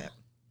ownership.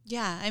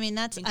 Yeah, I mean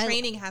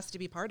Training has to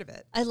be part of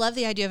it. I love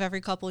the idea of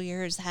every couple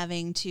years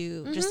having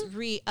to just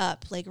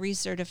re-up, like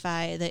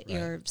recertify that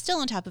you're still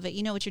on top of it.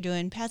 You know what you're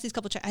doing. Pass these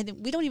couple. I think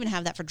we don't even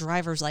have that for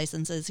driver's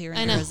licenses here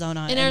in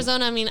Arizona. In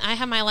Arizona, I mean, I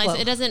have my license.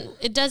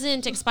 It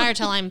doesn't expire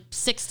till I'm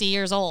 60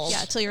 years old.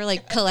 Yeah, till you're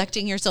like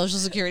collecting your social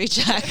security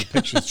check.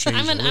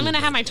 I'm gonna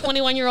have my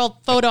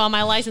 21-year-old photo on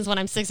my license when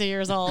I'm 60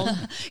 years old.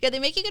 Yeah, they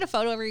make you get a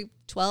photo every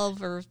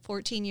 12 or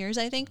 14 years,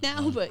 I think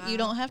now, but you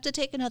don't have to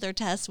take another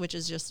test, which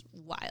is just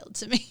wild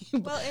to me.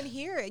 Well,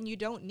 and you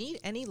don't need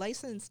any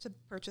license to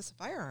purchase a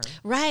firearm.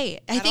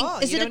 Right. I think,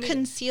 is it a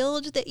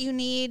concealed that you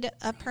need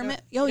a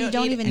permit? You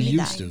don't even need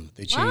that. Used to.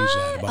 They changed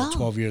that about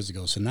 12 years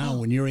ago. So now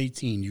when you're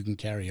 18, you can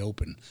carry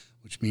open,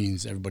 which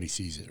means everybody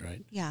sees it,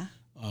 right? Yeah.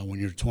 When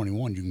you're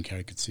 21, you can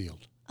carry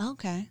concealed.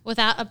 Okay.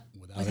 Without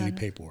any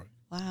paperwork.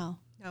 Wow.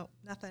 No,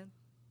 nothing.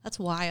 That's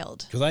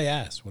wild. Because I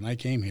asked, when I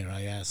came here,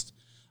 I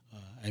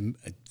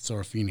saw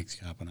a Phoenix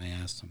cop and I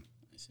asked him.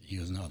 He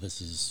goes, no, this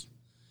is...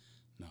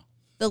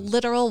 The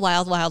literal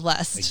wild, wild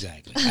west.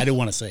 Exactly. I didn't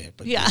want to say it,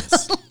 but yeah. it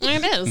is.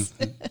 It is.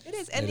 It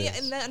is. And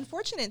the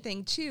unfortunate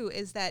thing, too,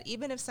 is that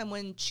even if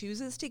someone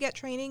chooses to get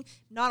training,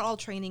 not all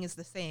training is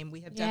the same.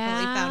 We have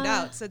definitely found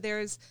out. So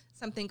there's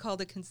something called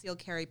a concealed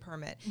carry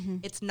permit.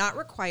 It's not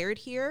required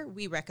here.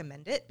 We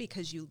recommend it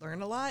because you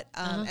learn a lot.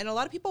 And a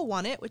lot of people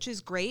want it, which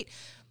is great.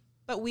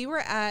 But we were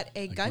at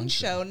a gun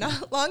show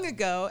not long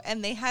ago,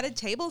 and they had a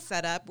table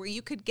set up where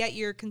you could get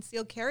your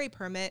concealed carry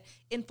permit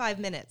in 5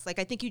 minutes. Like,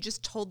 I think you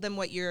just told them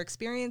what your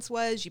experience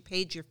was, you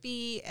paid your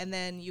fee, and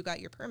then you got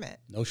your permit.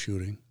 No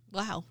shooting.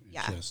 Wow.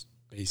 It's just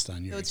based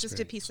on your it's experience. just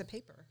a piece of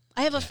paper.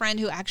 I have a friend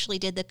who actually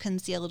did the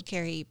concealed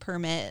carry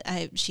permit.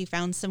 She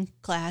found some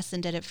class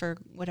and did it for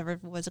whatever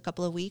it was, a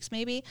couple of weeks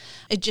maybe.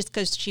 It just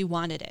because she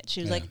wanted it.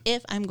 She was like,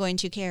 if I'm going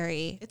to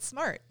carry, it's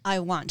smart.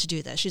 I want to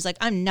do this. She's like,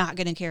 I'm not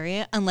going to carry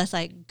it unless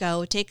I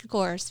go take a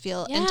course,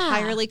 feel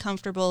entirely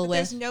comfortable with.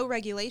 There's no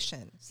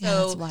regulation. So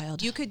that's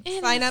wild. You could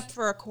sign up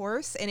for a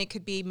course and it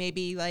could be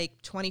maybe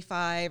like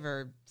 $25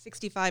 or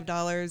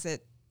 $65 at,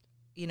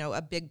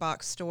 a big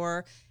box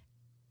store,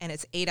 and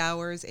it's 8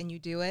 hours and you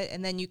do it.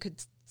 And then you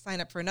could sign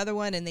up for another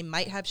one and they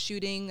might have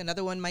shooting.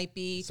 Another one might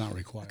be it's not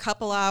required. A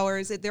couple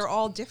hours. They're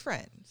all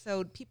different.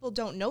 So people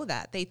don't know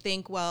that. They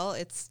think, well,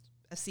 it's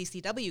a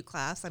CCW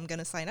class. I'm going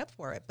to sign up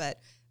for it.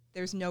 But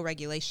there's no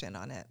regulation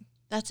on it.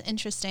 That's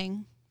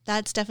interesting.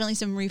 That's definitely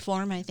some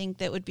reform, I think,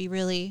 that would be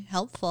really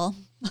helpful.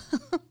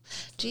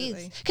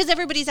 Jeez. Because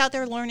everybody's out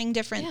there learning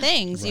different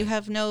things. Right. You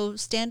have no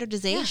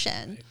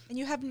standardization. Yeah. And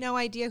you have no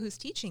idea who's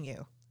teaching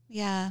you.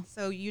 Yeah.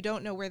 So you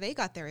don't know where they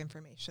got their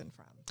information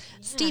from. Yeah,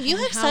 Steve, you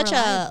have such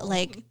reliable.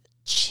 A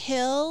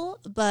chill,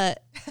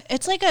 but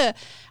it's like I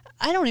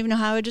don't even know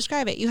how I would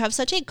describe it. You have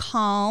such a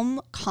calm,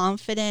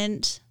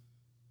 confident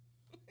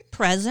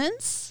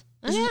presence.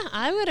 Yeah,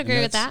 I would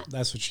agree with that.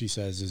 That's what she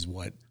says is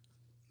what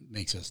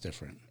makes us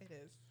different. It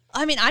is.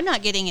 I mean, I'm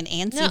not getting an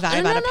antsy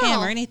vibe out of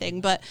Pam or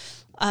anything, but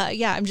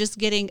I'm just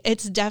getting,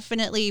 it's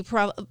definitely a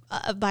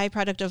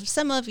byproduct of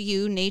some of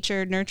you,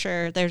 nature,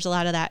 nurture. There's a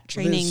lot of that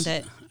training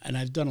and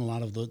I've done a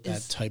lot of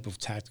that type of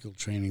tactical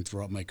training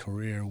throughout my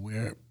career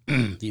where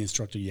the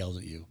instructor yells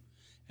at you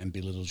and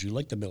belittles you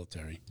like the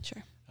military.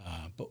 Sure.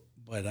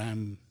 But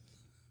I'm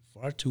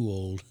far too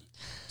old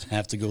to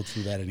have to go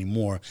through that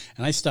anymore.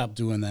 And I stopped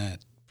doing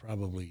that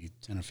probably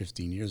 10 or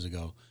 15 years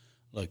ago.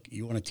 Look,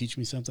 you want to teach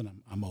me something?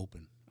 I'm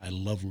open. I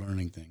love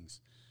learning things.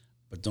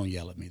 But don't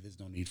yell at me. There's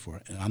no need for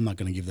it. And I'm not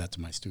going to give that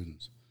to my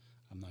students.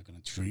 I'm not going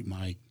to treat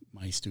my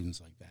students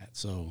like that.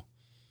 So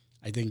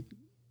I think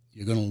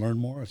you're going to learn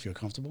more if you're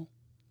comfortable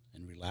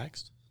and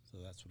relaxed. So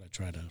that's what I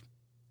try to.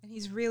 And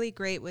he's really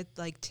great with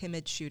like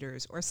timid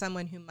shooters or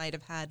someone who might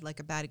have had like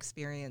a bad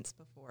experience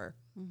before,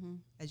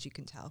 as you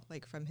can tell,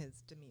 like from his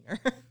demeanor.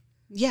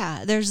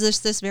 Yeah, there's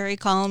this very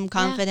calm,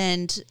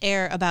 confident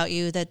air about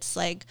you that's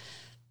like,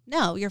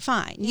 no, you're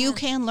fine. Yeah. You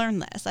can learn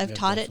this. I've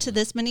taught it to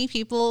this many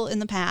people in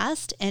the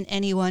past, and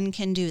anyone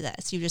can do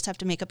this. You just have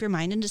to make up your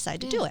mind and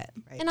decide to do it.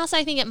 Right. And also,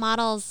 I think it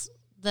models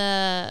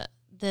the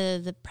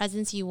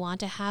presence you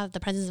want to have, the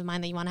presence of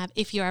mind that you want to have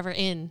if you're ever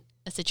in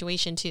a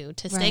situation too,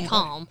 to stay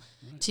calm.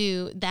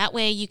 To that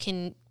way you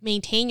can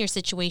maintain your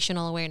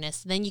situational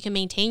awareness. Then you can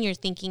maintain your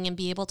thinking and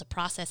be able to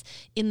process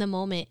in the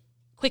moment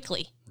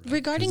quickly. Right.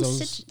 Regarding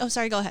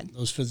sorry, go ahead.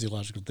 Those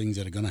physiological things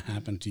that are going to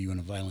happen to you in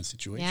a violent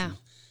situation,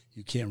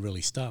 you can't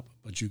really stop,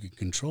 but you can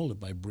control it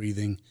by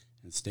breathing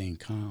and staying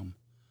calm.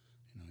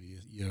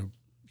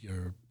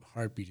 Your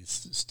heartbeat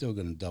is still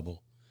going to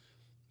double.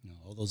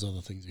 All those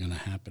other things are going to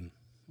happen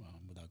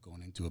without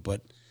going into it,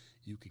 but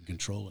you can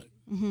control it.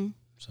 Mm-hmm.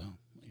 So,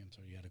 I'm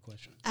sorry, you had a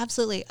question.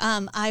 Absolutely.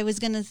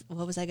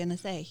 What was I going to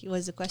say? It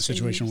was a question.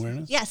 Situational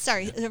awareness? Yes,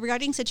 sorry.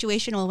 Regarding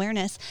situational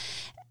awareness,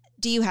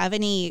 do you have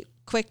any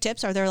quick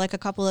tips, are there like a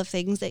couple of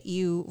things that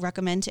you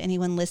recommend to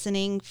anyone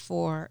listening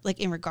for, like,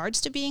 in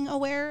regards to being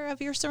aware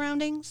of your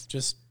surroundings?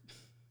 Just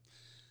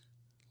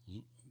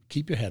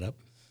keep your head up,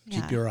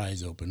 keep your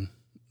eyes open,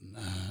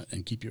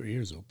 and keep your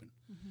ears open.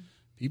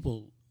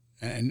 People,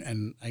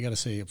 and I got to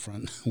say up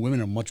front,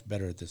 women are much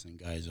better at this than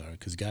guys are,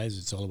 because guys,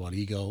 it's all about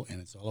ego and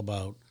it's all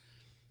about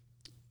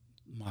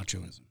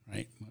machoism,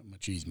 right?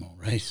 Machismo,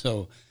 right?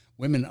 So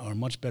women are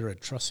much better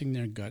at trusting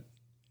their gut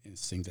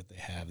instinct that they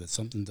have, that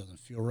something doesn't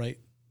feel right,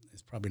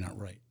 it's probably not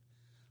right.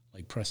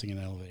 Like pressing an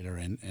elevator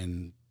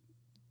and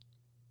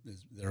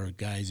there are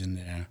guys in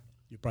there,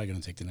 you're probably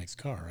going to take the next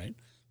car, right?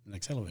 The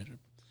next elevator.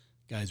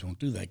 Guys won't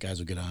do that. Guys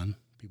will get on.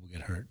 People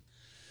get hurt.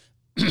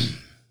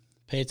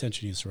 Pay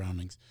attention to your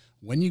surroundings.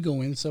 When you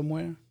go in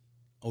somewhere,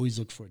 always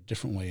look for a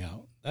different way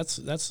out. That's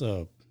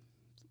one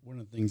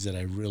of the things that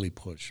I really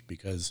push,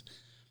 because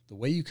the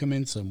way you come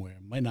in somewhere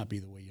might not be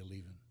the way you're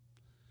leaving.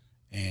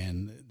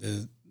 And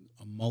there's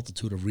a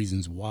multitude of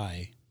reasons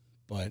why,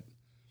 but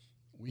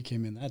we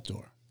came in that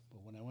door.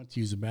 But when I went to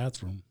use the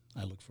bathroom,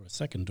 I looked for a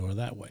second door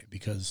that way,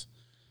 because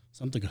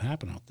something could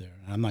happen out there,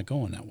 and I'm not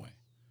going that way.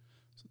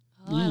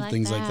 Little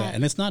things like that.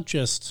 And it's not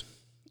just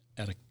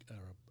at a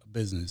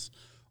business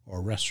or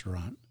a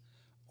restaurant,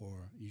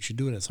 or you should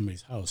do it at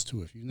somebody's house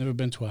too. If you've never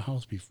been to a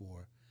house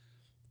before,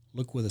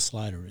 look where the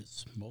slider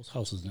is. Most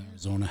houses in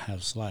Arizona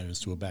have sliders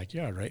to a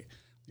backyard, right?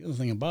 The other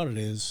thing about it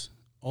is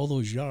all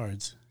those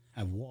yards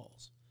have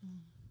walls.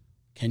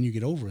 Can you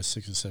get over a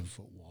 6 or 7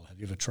 foot wall? Have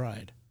you ever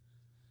tried?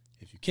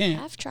 If you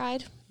can't, I've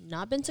tried,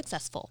 not been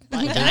successful, but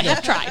I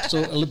have tried.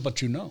 So,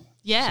 but you know.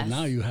 Yes. So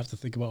now you have to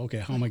think about, okay,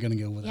 how am I going to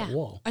get over that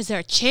wall? Is there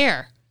a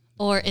chair,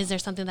 or is there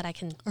something that I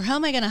can? Or how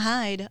am I going to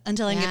hide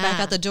until I can get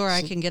back out the door?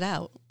 I can get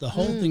out. The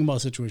whole thing about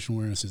situational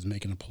awareness is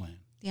making a plan.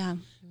 Yeah.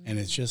 And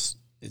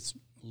it's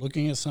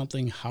looking at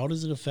something. How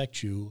does it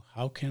affect you?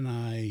 How can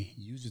I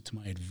use it to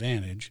my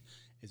advantage?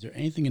 Is there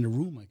anything in the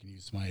room I can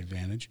use to my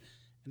advantage?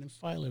 And then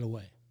file it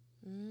away.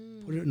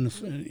 Put it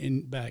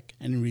in back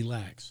and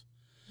relax.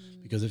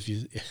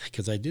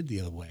 Because I did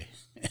the other way,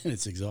 and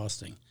it's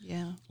exhausting.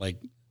 Yeah. Like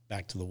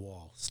back to the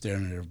wall,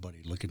 staring at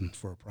everybody, looking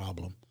for a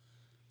problem.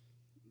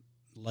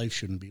 Life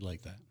shouldn't be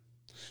like that.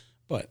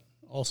 But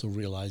also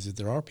realize that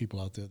there are people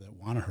out there that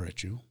want to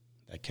hurt you,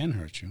 that can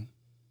hurt you.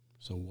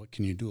 So what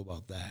can you do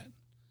about that?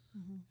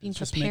 Being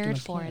prepared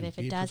for it if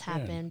it does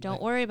happen.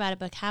 Don't worry about it,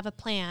 but have a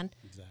plan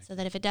so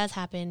that if it does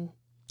happen.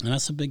 And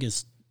that's the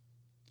biggest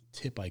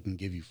tip I can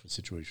give you for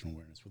situational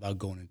awareness without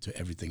going into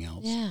everything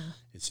else. Yeah.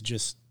 It's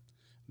just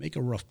make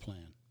a rough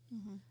plan.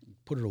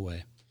 Put it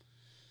away.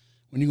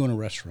 When you go in a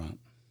restaurant,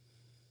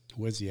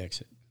 where's the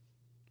exit?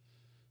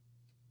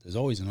 There's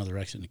always another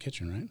exit in the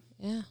kitchen, right?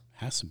 Yeah.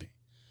 Has to be.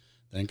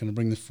 They ain't going to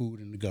bring the food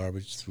and the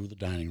garbage through the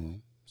dining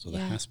room, so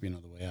there has to be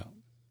another way out.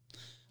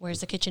 Where's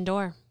the kitchen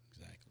door?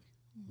 Exactly.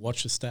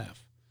 Watch the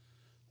staff.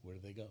 Where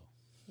do they go?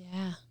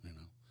 Yeah. You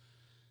know,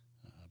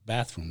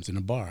 bathrooms in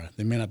a bar.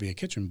 There may not be a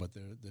kitchen, but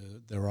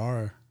there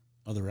are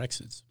other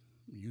exits,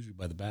 usually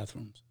by the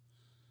bathrooms.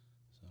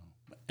 So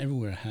but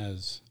everywhere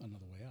has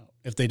another way out.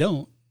 If they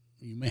don't,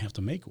 you may have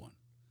to make one.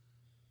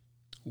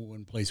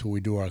 One place where we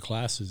do our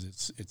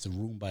classes, it's a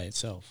room by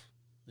itself.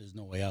 There's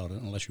no way out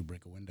unless you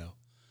break a window.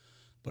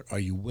 But are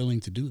you willing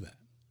to do that?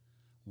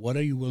 What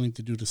are you willing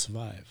to do to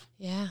survive?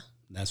 Yeah.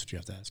 That's what you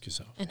have to ask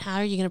yourself. And how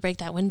are you going to break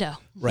that window?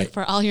 Right.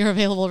 For all your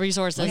available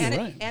resources.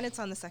 And it's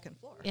on the second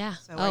floor. Yeah.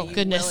 So oh, are you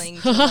goodness. willing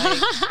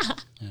to,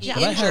 be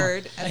But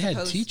injured I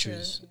had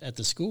teachers at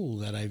the school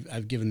that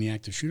I've given the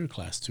active shooter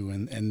class to,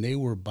 and they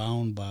were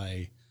bound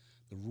by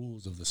the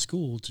rules of the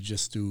school to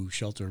just do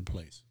shelter in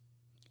place.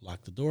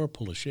 Lock the door,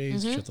 pull the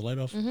shades, shut the light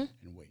off, and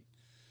wait.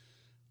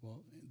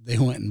 Well, they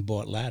went and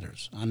bought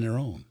ladders on their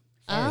own,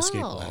 fire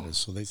escape ladders.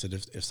 So they said,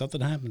 if something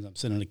happens, I'm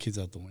sending the kids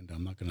out the window.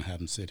 I'm not going to have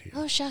them sit here.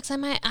 Oh, shucks.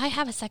 I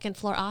have a second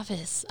floor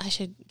office. I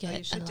should get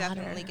you should a ladder.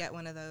 definitely get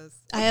one of those.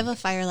 I have a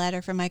fire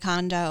ladder for my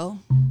condo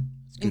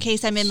in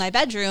case I'm in my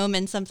bedroom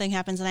and something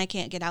happens and I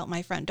can't get out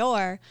my front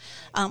door.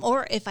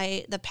 Or if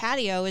the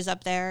patio is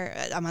up there,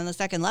 I'm on the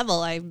second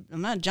level, I'm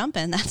not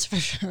jumping, that's for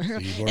sure. So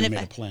you've already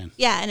made a plan.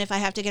 Yeah, and if I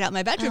have to get out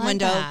my bedroom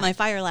window, my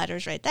fire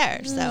ladder's right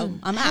there. So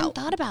I'm I hadn't out.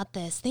 thought about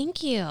this.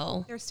 Thank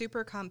you. They're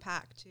super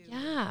compact too.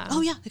 Yeah.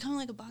 Oh, yeah, they come in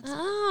like a box.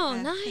 Oh,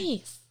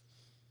 nice.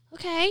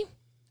 Okay.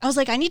 I was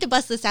like, I need to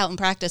bust this out and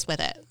practice with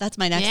it. That's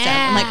my next step.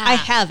 I'm like, I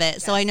have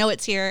it, so I know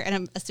it's here, and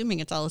I'm assuming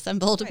it's all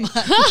assembled.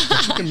 But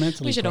you can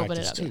mentally We should open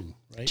practice it up. too,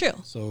 right? True.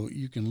 So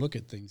you can look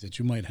at things that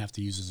you might have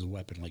to use as a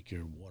weapon, like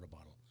your water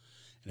bottle.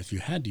 And if you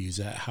had to use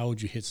that, how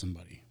would you hit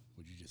somebody?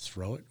 Would you just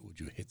throw it? Would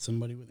you hit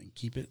somebody with it and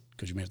keep it?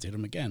 Because you may have to hit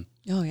them again.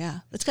 Oh, yeah.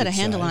 It's got a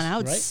handle on it. I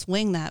would right?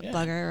 swing that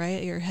bugger right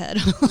at your head.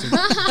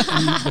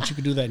 But you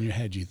could do that in your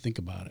head. You think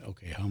about it.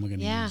 Okay, how am I going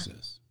to use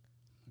this?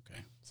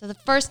 Okay. So the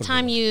first Put it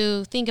time away.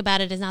 you think about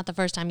it is not the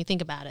first time you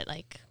think about it.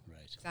 Like,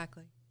 Right.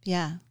 Exactly.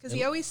 Yeah. Because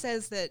he always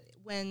says that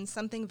when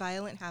something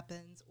violent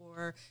happens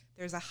or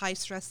there's a high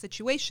stress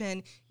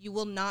situation, you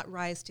will not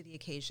rise to the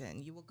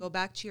occasion. You will go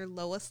back to your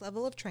lowest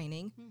level of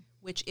training,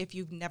 which if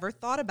you've never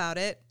thought about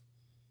it,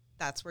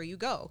 that's where you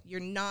go. You're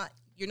not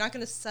going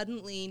to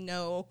suddenly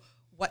know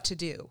what to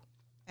do.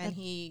 And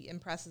he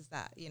impresses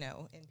that, you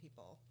know, in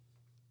people.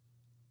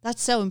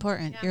 That's so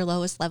important. Your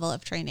lowest level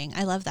of training.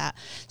 I love that.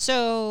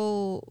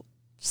 So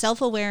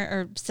self-aware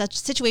or such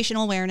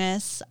situational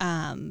awareness,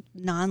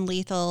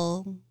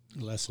 non-lethal.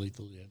 Less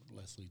lethal,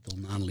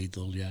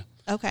 non-lethal, yeah.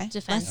 Okay.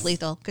 Defense. Less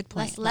lethal. Good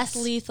point. Less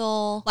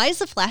lethal. Why is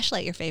the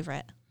flashlight your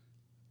favorite?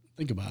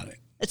 Think about it.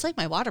 It's like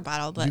my water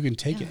bottle, but you can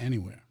take it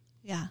anywhere.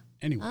 Yeah.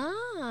 Anywhere.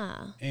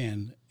 Ah.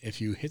 And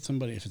if you hit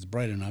somebody, if it's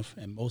bright enough,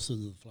 and most of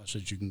the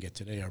flashlights you can get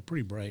today are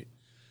pretty bright,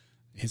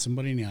 hit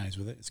somebody in the eyes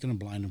with it, it's going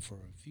to blind them for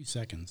a few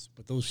seconds.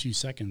 But those few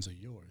seconds are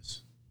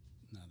yours.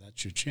 Now,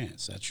 that's your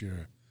chance.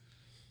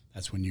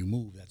 That's when you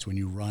move. That's when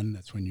you run.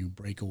 That's when you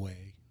break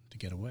away to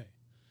get away.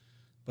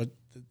 But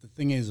the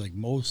thing is, like,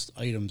 most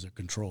items are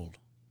controlled,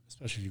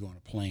 especially if you go on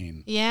a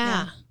plane.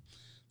 Yeah.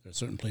 There are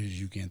certain places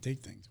you can't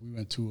take things. We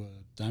went to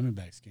a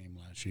Diamondbacks game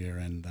last year,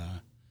 and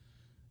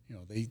you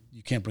know,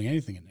 you can't bring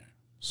anything in there.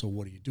 So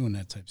what do you do in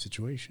that type of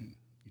situation?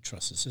 You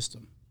trust the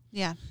system.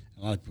 Yeah.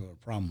 A lot of people have a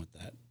problem with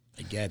that.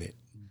 I get it,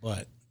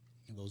 but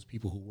those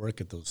people who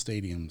work at those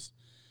stadiums,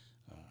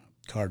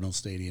 Cardinal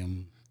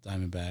Stadium,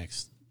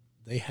 Diamondbacks,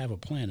 they have a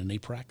plan and they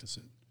practice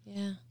it.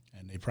 Yeah.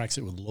 And they practice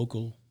it with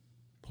local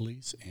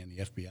police and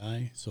the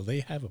FBI, so they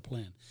have a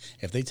plan.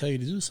 If they tell you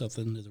to do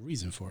something, there's a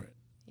reason for it.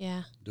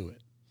 Yeah. Do it.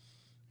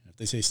 And if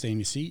they say stay in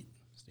your seat,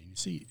 stay in your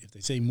seat. If they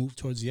say move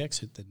towards the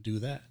exit, then do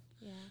that.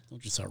 Yeah.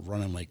 Don't just start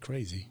running like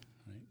crazy.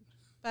 Right?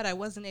 But I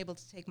wasn't able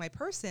to take my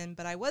purse in,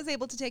 but I was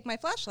able to take my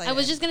flashlight I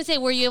was in. just gonna say,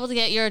 were you able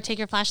to take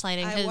your flashlight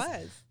in? I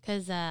was.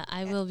 Because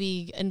I will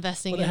be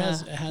investing But in it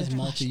has good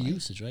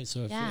multi-usage, right?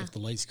 So Yeah. if the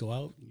lights go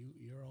out,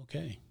 you're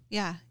okay.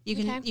 Yeah. You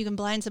can Okay. you can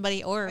blind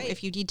somebody, or Right.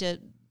 if you need to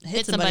hit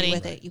Hit somebody somebody.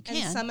 with it, you And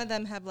can. some of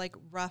them have like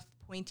rough,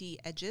 pointy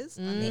edges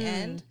on the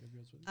end.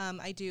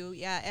 I do,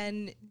 yeah.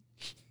 And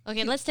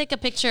Okay, let's take a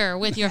picture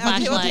with your okay,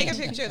 flashlight. we'll take a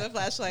picture of the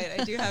flashlight.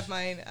 I do have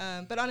mine,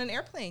 but on an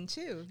airplane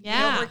too.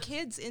 Yeah. Or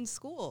kids in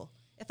school.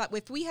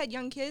 If we had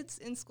young kids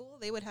in school,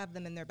 they would have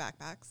them in their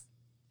backpacks.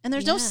 And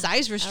there's Yeah. no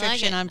size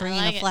restriction it. on I bringing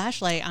like a it.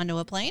 flashlight onto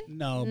a plane.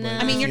 No, but No.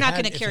 if I mean, you you're not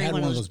had- gonna if carry you had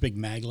one one of of those- those big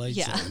mag lights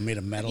Yeah. that were made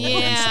of metal. Yeah, ones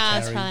to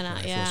that's carry. probably not,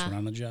 When I yeah. first went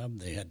on the job,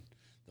 they had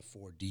the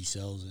 4D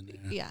cells in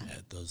there. Yeah.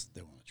 Those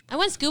they weren't. I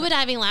went scuba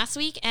diving last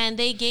week, and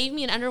they gave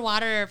me an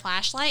underwater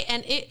flashlight,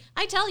 and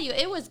I tell you,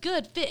 it was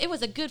good. It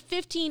was a good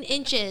 15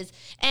 inches,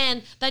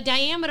 and the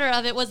diameter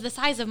of it was the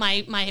size of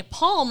my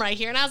palm right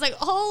here. And I was like,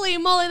 holy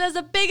moly, that's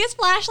the biggest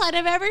flashlight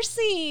I've ever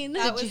seen.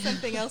 That was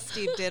something else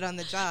Steve did on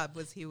the job.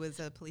 He was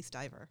a police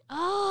diver.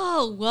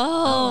 Oh,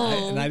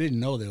 whoa. And I didn't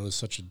know there was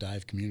such a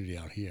dive community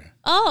out here.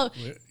 Oh,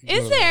 You is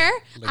go to, there?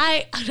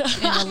 like-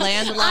 In a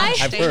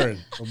landlocked I've state.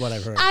 heard from what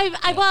I've heard.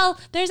 Well,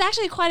 there's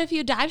actually quite a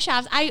few dive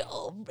shops.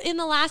 In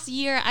the last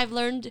year, I've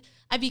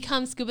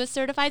become scuba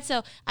certified,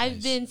 so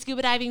I've been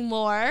scuba diving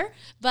more,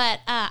 but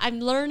I'm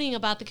learning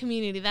about the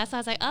community. That's why I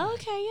was like, oh,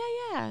 okay,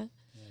 yeah.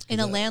 In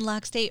a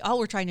landlocked state, all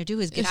we're trying to do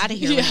is get out of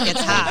here when it gets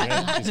hot.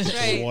 Yeah, just get to the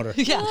Right. water.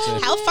 Yeah. That's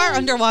it. How far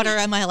underwater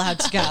am I allowed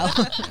to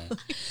go?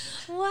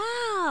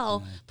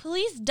 Wow.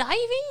 Police diving?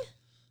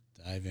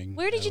 Diving.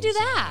 Where did you That do was,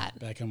 that?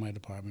 Back in my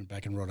department,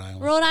 back in Rhode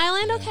Island. Rhode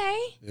Island? Yeah. Okay.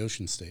 The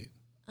Ocean State.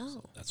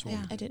 Oh, That's where we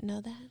I did. didn't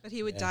know that. But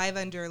he would dive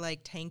under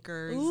like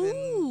tankers Ooh.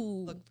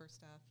 and look for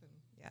stuff. And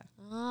yeah,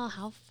 Oh,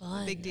 how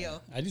fun. big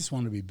deal. I just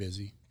want to be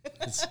busy.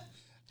 I just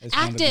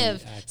wanna be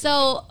Active.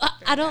 So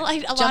I don't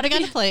like a lot of Jumping on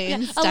people.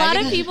 planes, A lot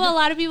of diving. people. A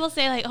lot of people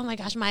say like, "Oh my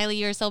gosh, Miley,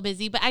 you're so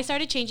busy." But I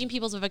started changing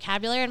people's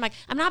vocabulary. I'm like,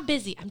 I'm not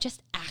busy. I'm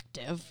just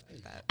active.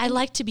 I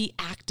like to be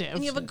active.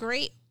 And you have a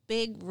great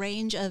big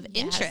range of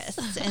Yes.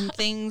 interests and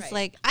things Right.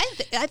 like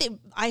I think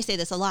I say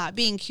this a lot.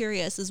 Being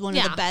curious is one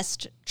of Yeah. the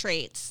best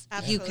traits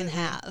you can Absolutely.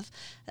 have.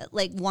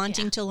 Like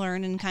wanting to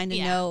learn and kind of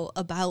Yeah. know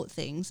about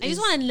things. I just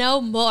want to know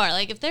more.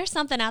 Like if there's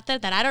something out there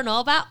that I don't know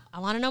about, I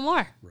want to know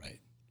more. Right.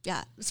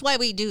 Yeah, that's why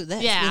we do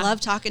this. Yeah. We love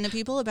talking to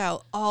people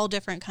about all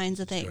different kinds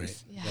of things.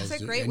 Great. Yeah. You guys It's a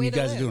do- great and way you to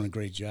guys live. are doing a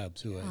great job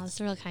too. Oh, It's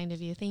that's real kind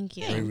of you. Thank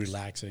you. very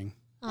relaxing.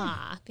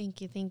 Ah,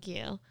 thank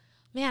you.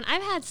 Man,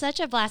 I've had such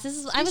a blast.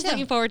 I was too.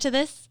 looking forward to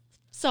this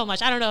so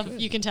much. I don't know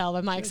if you can tell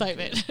by my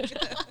excitement.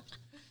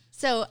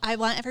 So I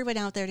want everyone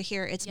out there to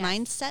hear it's Yes.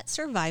 Mindset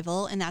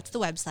Survival, and that's the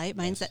website,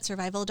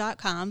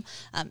 mindsetsurvival.com.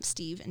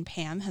 Steve and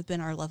Pam have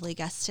been our lovely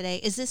guests today.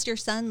 Is this your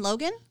son,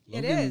 Logan?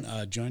 It Logan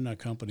is. joined our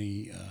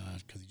company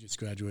because he just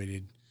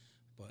graduated,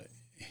 but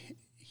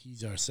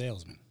he's our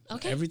salesman. So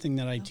Okay. everything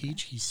that I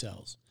teach, he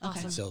sells.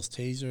 Awesome. He sells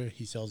taser.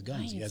 He sells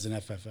guns. He Nice. has an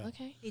FFL.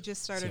 Okay. He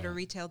just started So- a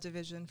retail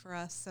division for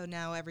us, so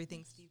now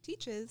everything Steve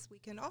teaches, we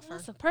can offer.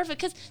 Awesome.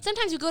 Perfect. Because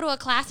sometimes you go to a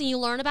class and you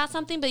learn about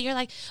something, but you're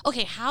like,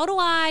 okay, how do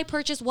I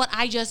purchase what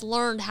I just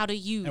learned how to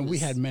use? And we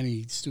had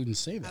many students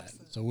say that.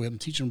 Absolutely. So I'm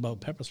teaching them about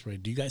pepper spray.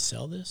 Do you guys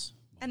sell this?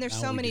 And there's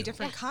Now so we many do.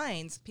 different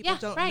kinds. People Yeah,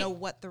 don't right. know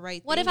what the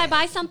right What thing if I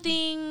buy is,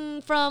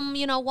 something from,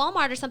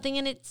 Walmart or something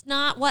and it's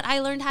not what I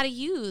learned how to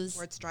use?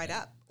 or it's dried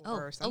up Oh,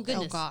 or oh, something.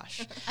 goodness.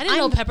 gosh. I didn't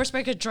know pepper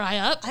spray could dry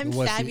up. I'm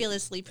What if you-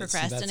 fabulously that's the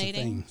thing.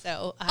 procrastinating.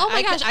 So Oh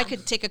my gosh. I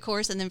could take a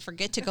course and then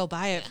forget to go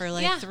buy it for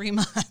like Yeah. 3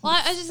 months. Well,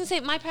 I was just going to say,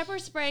 my pepper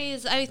spray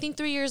is, I think,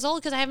 3 years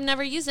old because I have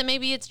never used it.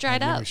 Maybe it's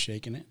dried Have you up. ever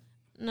shaken it?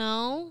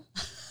 No.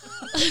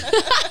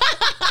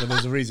 So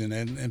there's a reason.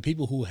 And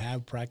people who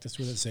have practiced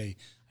with it say,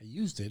 I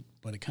used it,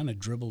 but it kind of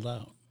dribbled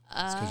out.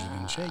 It's because you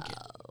didn't shake it.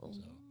 So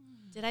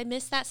Did I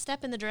miss that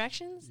step in the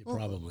directions? you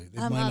probably.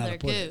 They I'm might not Mother have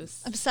put it.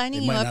 Goose. I'm signing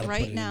They you might not up have put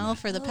right it in now there.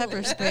 for the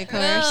pepper spray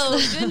course.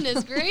 Oh,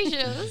 goodness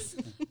gracious.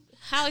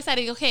 How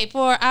exciting. Okay,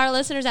 for our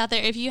listeners out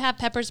there, if you have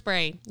pepper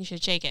spray, you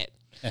should shake it.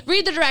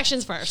 Read the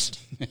directions first.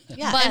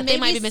 Yeah, But and they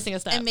might maybe be missing a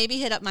step. And maybe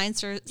hit up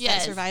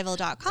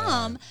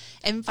mindsetsurvival.com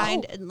and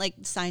find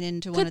sign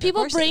into one Could of the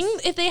people courses. bring,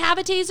 if they have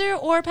a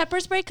taser or pepper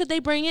spray, could they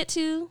bring it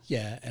to?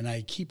 Yeah, and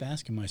I keep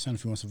asking my son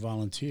if he wants to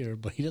volunteer,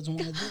 but he doesn't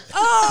want to do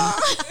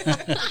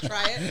it.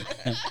 Try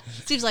it.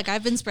 Seems like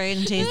I've been sprayed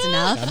and tased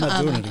enough. I'm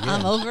not doing it again.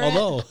 I'm over it.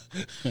 Although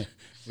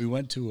we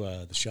went to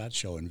the SHOT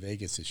Show in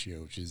Vegas this year,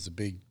 which is a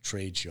big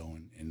trade show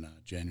in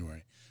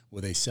January,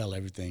 where they sell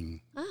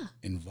everything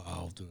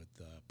involved with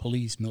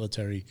police,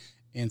 military,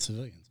 and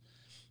civilians.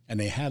 And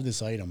they have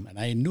this item, and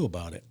I knew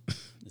about it.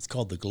 It's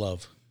called the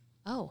glove,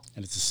 Oh.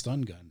 and it's a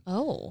stun gun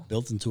Oh.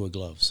 built into a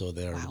glove. So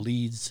there are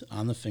leads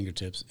on the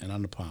fingertips and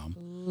on the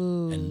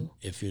palm. And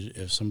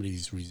if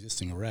somebody's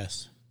resisting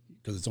arrest,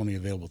 because it's only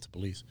available to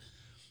police,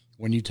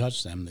 when you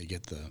touch them, they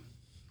get the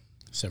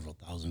several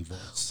thousand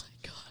volts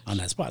on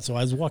that spot. So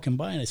I was walking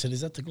by, and I said,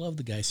 is that the glove?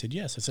 The guy said,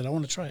 yes. I said, I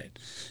want to try it.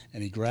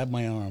 And he grabbed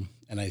my arm,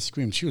 and I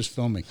screamed. She was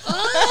filming.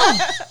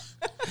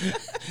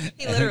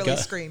 He literally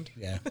screamed.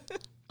 Yeah.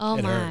 Oh,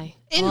 It hurt. my.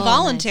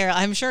 Involuntary.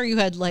 I'm sure you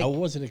had I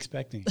wasn't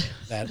expecting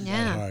that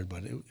Yeah. hard,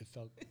 but it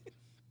felt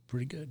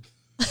pretty good.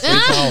 Pretty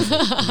powerful.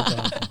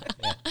 Yeah.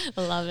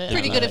 I love it.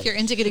 pretty good if you're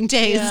into getting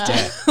tased.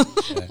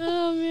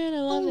 Oh, man, I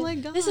love it. my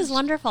This is gosh.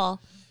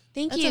 wonderful.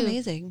 Thank That's you.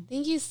 amazing.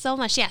 Thank you so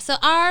much. Yeah, so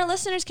our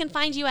listeners can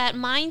find you at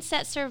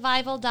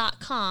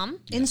mindsetsurvival.com.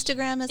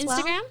 Instagram as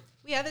well. Instagram?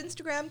 We have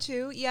Instagram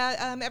too.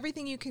 Yeah,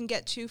 everything you can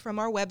get to from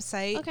our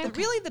website. Okay.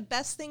 Really, the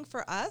best thing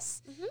for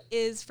us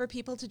is for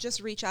people to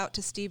just reach out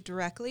to Steve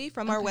directly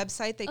from our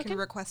website. They can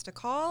request a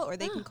call or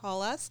they can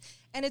call us.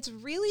 And it's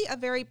really a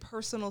very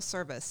personal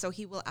service. So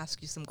he will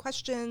ask you some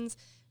questions.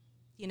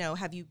 You know,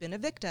 have you been a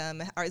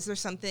victim? Or is there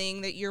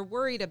something that you're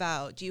worried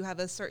about? Do you have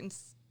a certain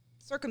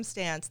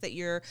circumstance that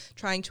you're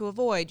trying to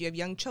avoid? Do you have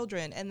young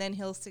children? And then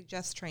he'll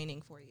suggest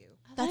training for you.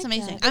 That's like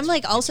amazing. that. I'm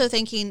like also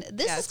thinking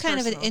this Yeah, is it's kind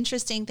of an personal.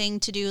 interesting thing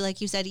to do,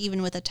 like you said,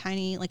 even with a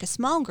tiny, like a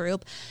small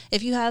group.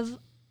 If you have,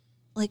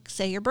 like,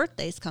 say your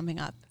birthday's coming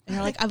up, and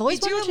you're like, I've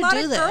always we do wanted a lot to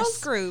do of this. girls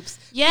groups.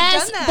 Yes,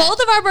 We've done that.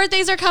 both of our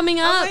birthdays are coming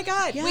up. Oh my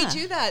God, we Yeah.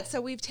 do that. So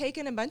we've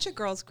taken a bunch of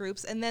girls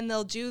groups, and then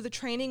they'll do the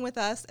training with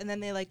us, and then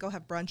they like go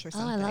have brunch or Oh,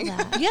 I something.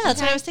 love that. Yeah,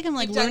 that's what I was thinking.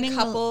 Like We've done learning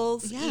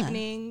couples yeah.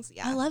 evenings.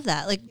 Yeah, I love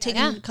that. Like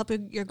taking Yeah. a couple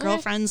of your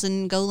girlfriends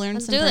and go learn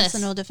Let's some do this.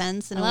 personal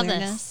defense and I love this.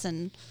 awareness.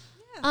 And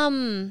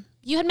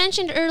You had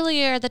mentioned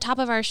earlier at the top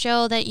of our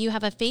show that you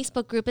have a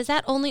Facebook group. Is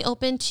that only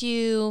open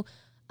to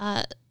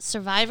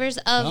survivors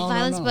of No,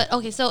 violence? no. But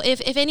okay, so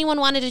if anyone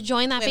wanted to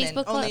join that Women,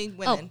 Facebook club, only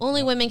women.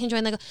 only women can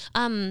join the.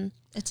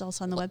 it's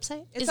also on the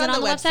website. It's is it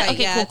on the website?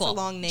 Okay, yeah, cool, it's cool. a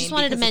long name. Just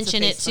wanted to because it's a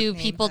mention it to Facebook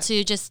name, people but-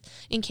 to just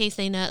in case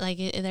they know, like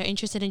they're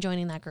interested in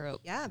joining that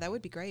group. Yeah, that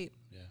would be great.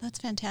 That's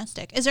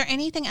fantastic. Is there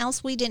anything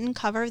else we didn't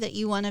cover that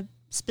you want to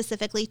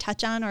specifically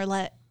touch on or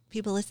let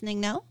people listening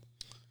know?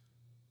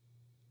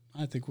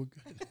 I think we're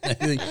good. I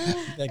think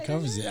that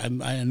covers it.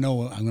 I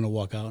know I'm going to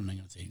walk out and I'm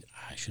going to say,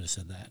 I should have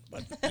said that,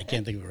 but I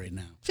can't think of it right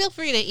now. Feel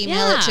free to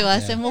email it to Yeah.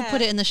 us and we'll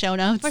put it in the show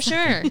notes. For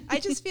sure. I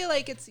just feel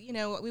like it's, you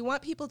know, we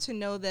want people to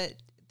know that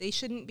they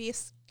shouldn't be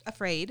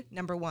afraid,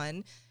 number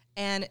one,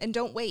 and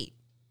don't wait.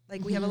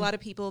 Like we have a lot of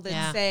people that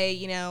Yeah. say,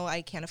 you know,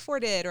 I can't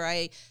afford it, or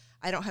I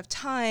don't have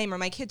time, or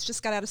my kids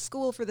just got out of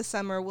school for the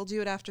summer. We'll do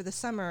it after the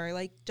summer.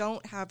 Like,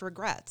 don't have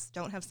regrets.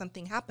 Don't have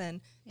something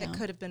happen that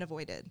could have been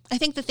avoided. I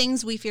think the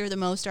things we fear the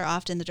most are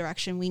often the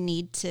direction we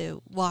need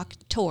to walk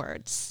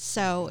towards.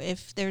 So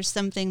if there's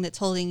something that's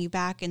holding you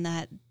back in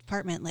that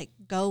department, like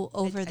go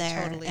over I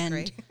there totally and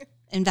agree.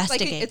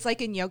 investigate. It's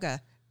like in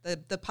yoga.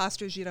 The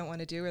postures you don't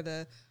want to do, or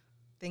the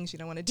things you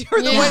don't want to do,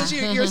 are the Yeah. ones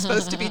you're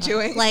supposed to be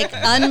doing. like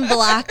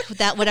unblock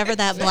that, whatever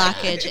that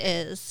blockage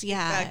is.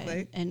 Yeah.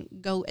 Exactly. And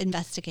go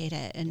investigate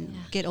it and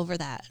get over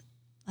that.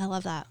 I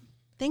love that.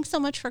 Thanks so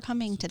much for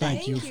coming today.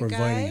 Thank you for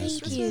inviting us.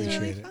 This We was really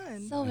appreciate it.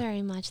 fun. So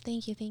very much.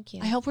 Thank you. Thank you.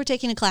 I hope we're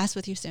taking a class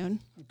with you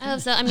soon. I hope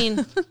so. I mean,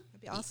 That'd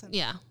be awesome.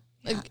 yeah.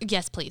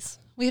 Yes, please.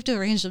 We have to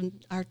arrange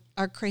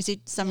our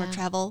crazy summer Yeah.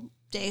 travel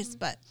days,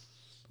 but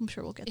I'm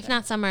sure we'll get If there.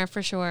 not summer,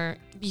 for sure,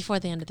 before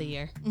the end of the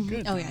year.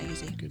 Good. Oh, yeah,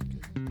 easy. Good.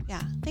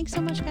 Yeah. Thanks so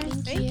much, guys.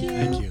 Thank you.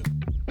 Thank you.